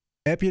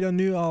heb je dan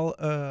nu al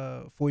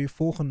voor je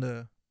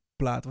volgende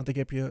plaat... Want ik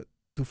heb je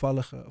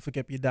toevallig... Of ik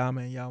heb je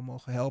dame en jou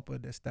mogen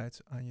helpen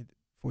destijds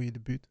voor je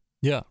debuut.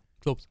 Ja,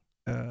 klopt.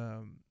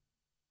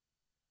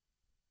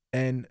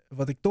 En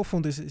wat ik tof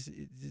vond is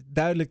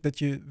duidelijk dat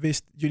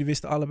jullie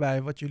wisten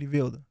allebei wat jullie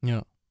wilden.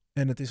 Ja.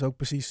 En het is ook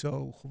precies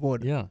zo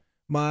geworden. Ja.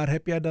 Maar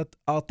heb jij dat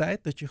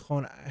altijd? Dat je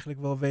gewoon eigenlijk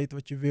wel weet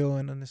wat je wil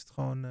en dan is het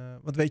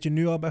gewoon... Want weet je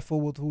nu al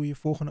bijvoorbeeld hoe je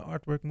volgende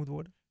artwork moet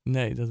worden?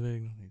 Nee, dat weet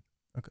ik nog niet.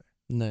 Oké.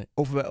 Nee.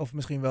 Of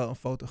misschien wel een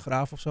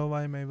fotograaf of zo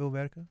waar je mee wil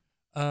werken?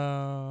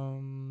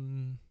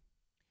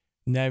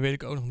 Nee, weet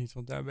ik ook nog niet.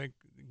 Want daar ben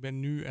ik ben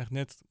nu echt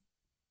net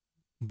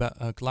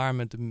klaar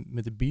met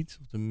de beat.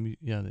 Of de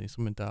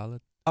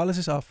instrumentale. Alles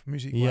is af,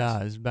 muziek. Ja,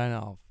 het is bijna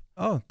af.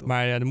 Oh, tof.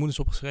 Maar ja, er moet dus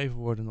opgeschreven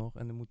worden nog.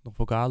 En er moet nog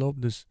vocalen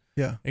op. Dus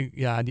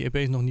die EP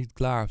is nog niet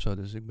klaar of zo.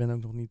 Dus ik ben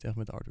ook nog niet echt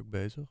met artwork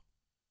bezig.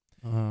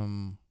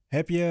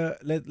 Heb je...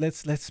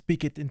 Let's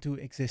speak it into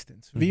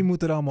existence. Wie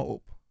moet er allemaal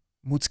op?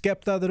 Moet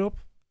Skepta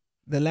erop?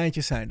 De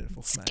lijntjes zijn er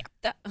volgens mij.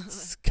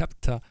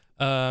 Skepta.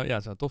 Ja,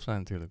 het zou tof zijn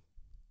natuurlijk.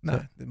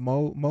 Nou,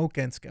 Mo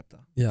kent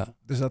Skepta. Ja.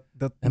 Dus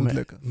dat moet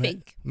lukken.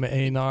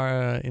 Mijn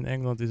A&R in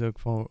Engeland is ook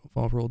van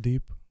Roll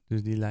Deep.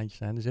 Dus die lijntjes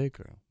zijn er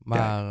zeker.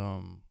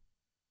 Maar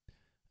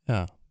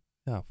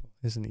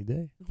is een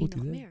idee. Wie goed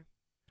nog idee. meer?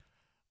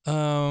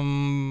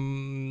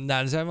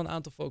 Er zijn wel een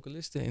aantal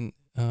vocalisten in.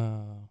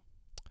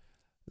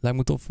 Lijkt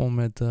me tof om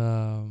met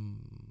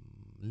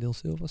Lil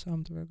Silva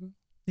samen te werken.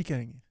 Die ken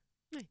ik niet.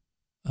 Nee.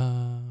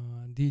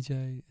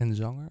 DJ en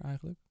zanger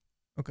eigenlijk.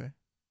 Oké.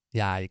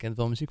 Ja, je kent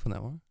wel muziek van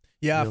hem hoor.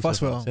 Ja, Lil vast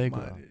Silva, wel. zeker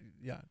Maar, wel.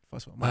 Ja,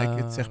 vast wel. Maar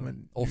ik zeg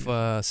me... Of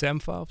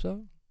Sampha of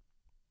zo.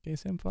 Ken je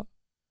Sampha?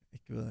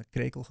 Ik wil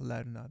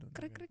krekelgeluiden nadoen.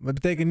 Krik, krik. Maar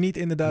het betekent niet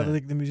inderdaad dat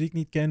ik de muziek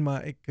niet ken,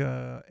 maar I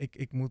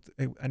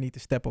need to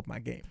step up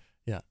my game.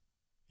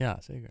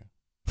 Ja, zeker.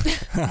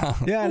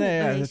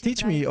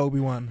 Teach me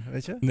Obi-Wan,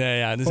 weet je? Nee,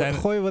 ja,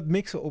 Gooi wat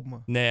mixen op me.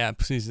 Nee, ja,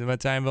 precies. Maar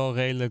het zijn wel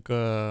redelijk...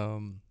 het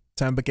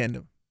zijn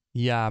bekende.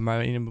 Ja,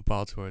 maar in een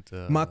bepaald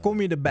soort... maar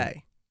kom je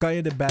erbij? Kan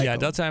je erbij komen?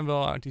 Dat zijn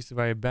wel artiesten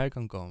waar je bij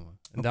kan komen.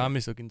 En daarom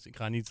is het ook... Ik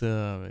ga niet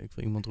ik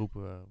wil iemand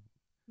roepen...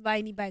 waar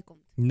je niet bij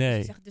komt. Nee.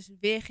 Je zegt dus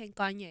weer geen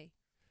Kanye.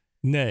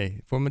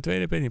 Nee, voor mijn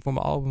tweede EP niet. Voor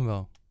mijn album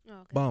wel. Oh,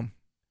 okay. Bam.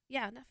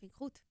 Ja, dat vind ik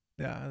goed.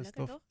 Ja, dat is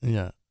lekker, tof. Toch?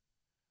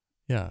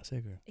 Ja,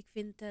 zeker. Ik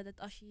vind dat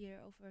als je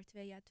hier over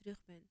 2 jaar terug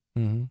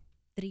bent,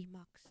 3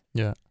 max.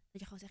 Ja.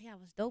 Dat je gewoon zegt, ja,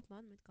 was dope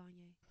man met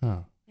Kanye.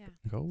 Ja.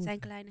 Zijn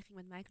kleine ging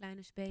met mijn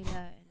kleine spelen.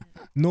 En,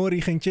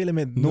 Nori ging chillen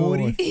met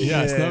Nori.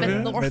 Ja, snap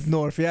je? Met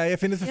North. Ja, jij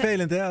vindt het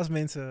vervelend hè, als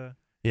mensen...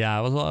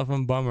 Ja, het was wel even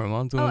een bummer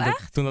man.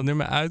 Toen dat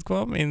nummer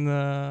uitkwam in...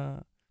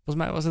 volgens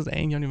mij was het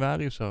 1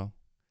 januari of zo.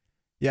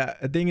 Ja,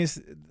 het ding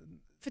is...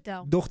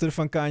 Vertel. Dochter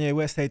van Kanye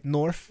West heet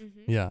North.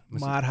 Ja,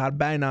 maar haar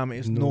bijnaam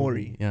is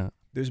Nori. Ja.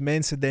 Dus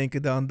mensen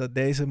denken dan dat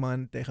deze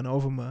man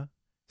tegenover me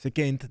zijn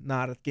kind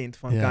naar het kind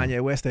van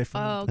Kanye West heeft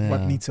vernoemd.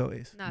 Wat niet zo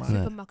is. Nou,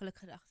 super makkelijk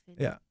gedacht vind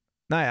ik. Ja.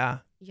 Nou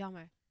ja.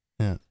 Jammer.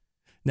 Ja.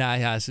 Nou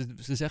ja,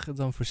 ze zeggen het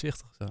dan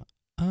voorzichtig zo.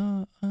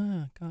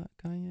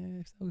 Kanye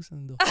heeft ook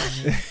zo'n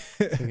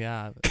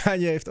dochter.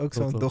 Kanye heeft ook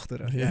zo'n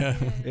dochter. Ja.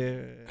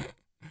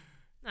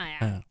 Nou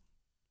ja.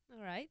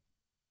 Alright.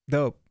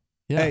 Dope.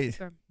 Ja. Hey,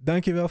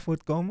 dankjewel voor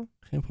het komen.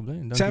 Geen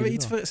probleem. Zijn we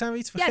iets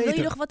vergeten? Ja, wil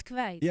je nog wat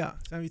kwijt? Ja,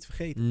 zijn we iets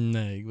vergeten?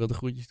 Nee, ik wil de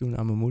groetjes doen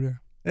aan mijn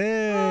moeder.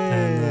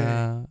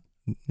 Hey.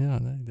 En,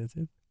 nee, that's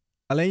it.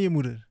 Alleen je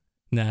moeder?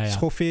 Nou ja.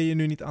 Schoffeer je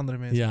nu niet andere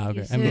mensen? Ja,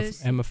 oké.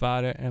 En mijn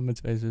vader en mijn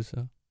 2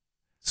 zussen.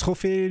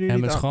 Schoffeer je nu en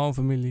niet... mijn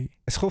schoonfamilie.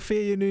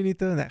 Schoffeer je nu niet...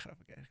 Nee,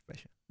 grapje.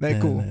 Nee,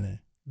 cool. Nee.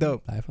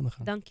 Dope.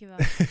 Dankjewel.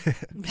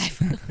 Blijf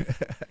van de gang.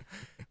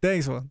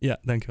 Thanks, man. Ja,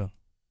 dankjewel.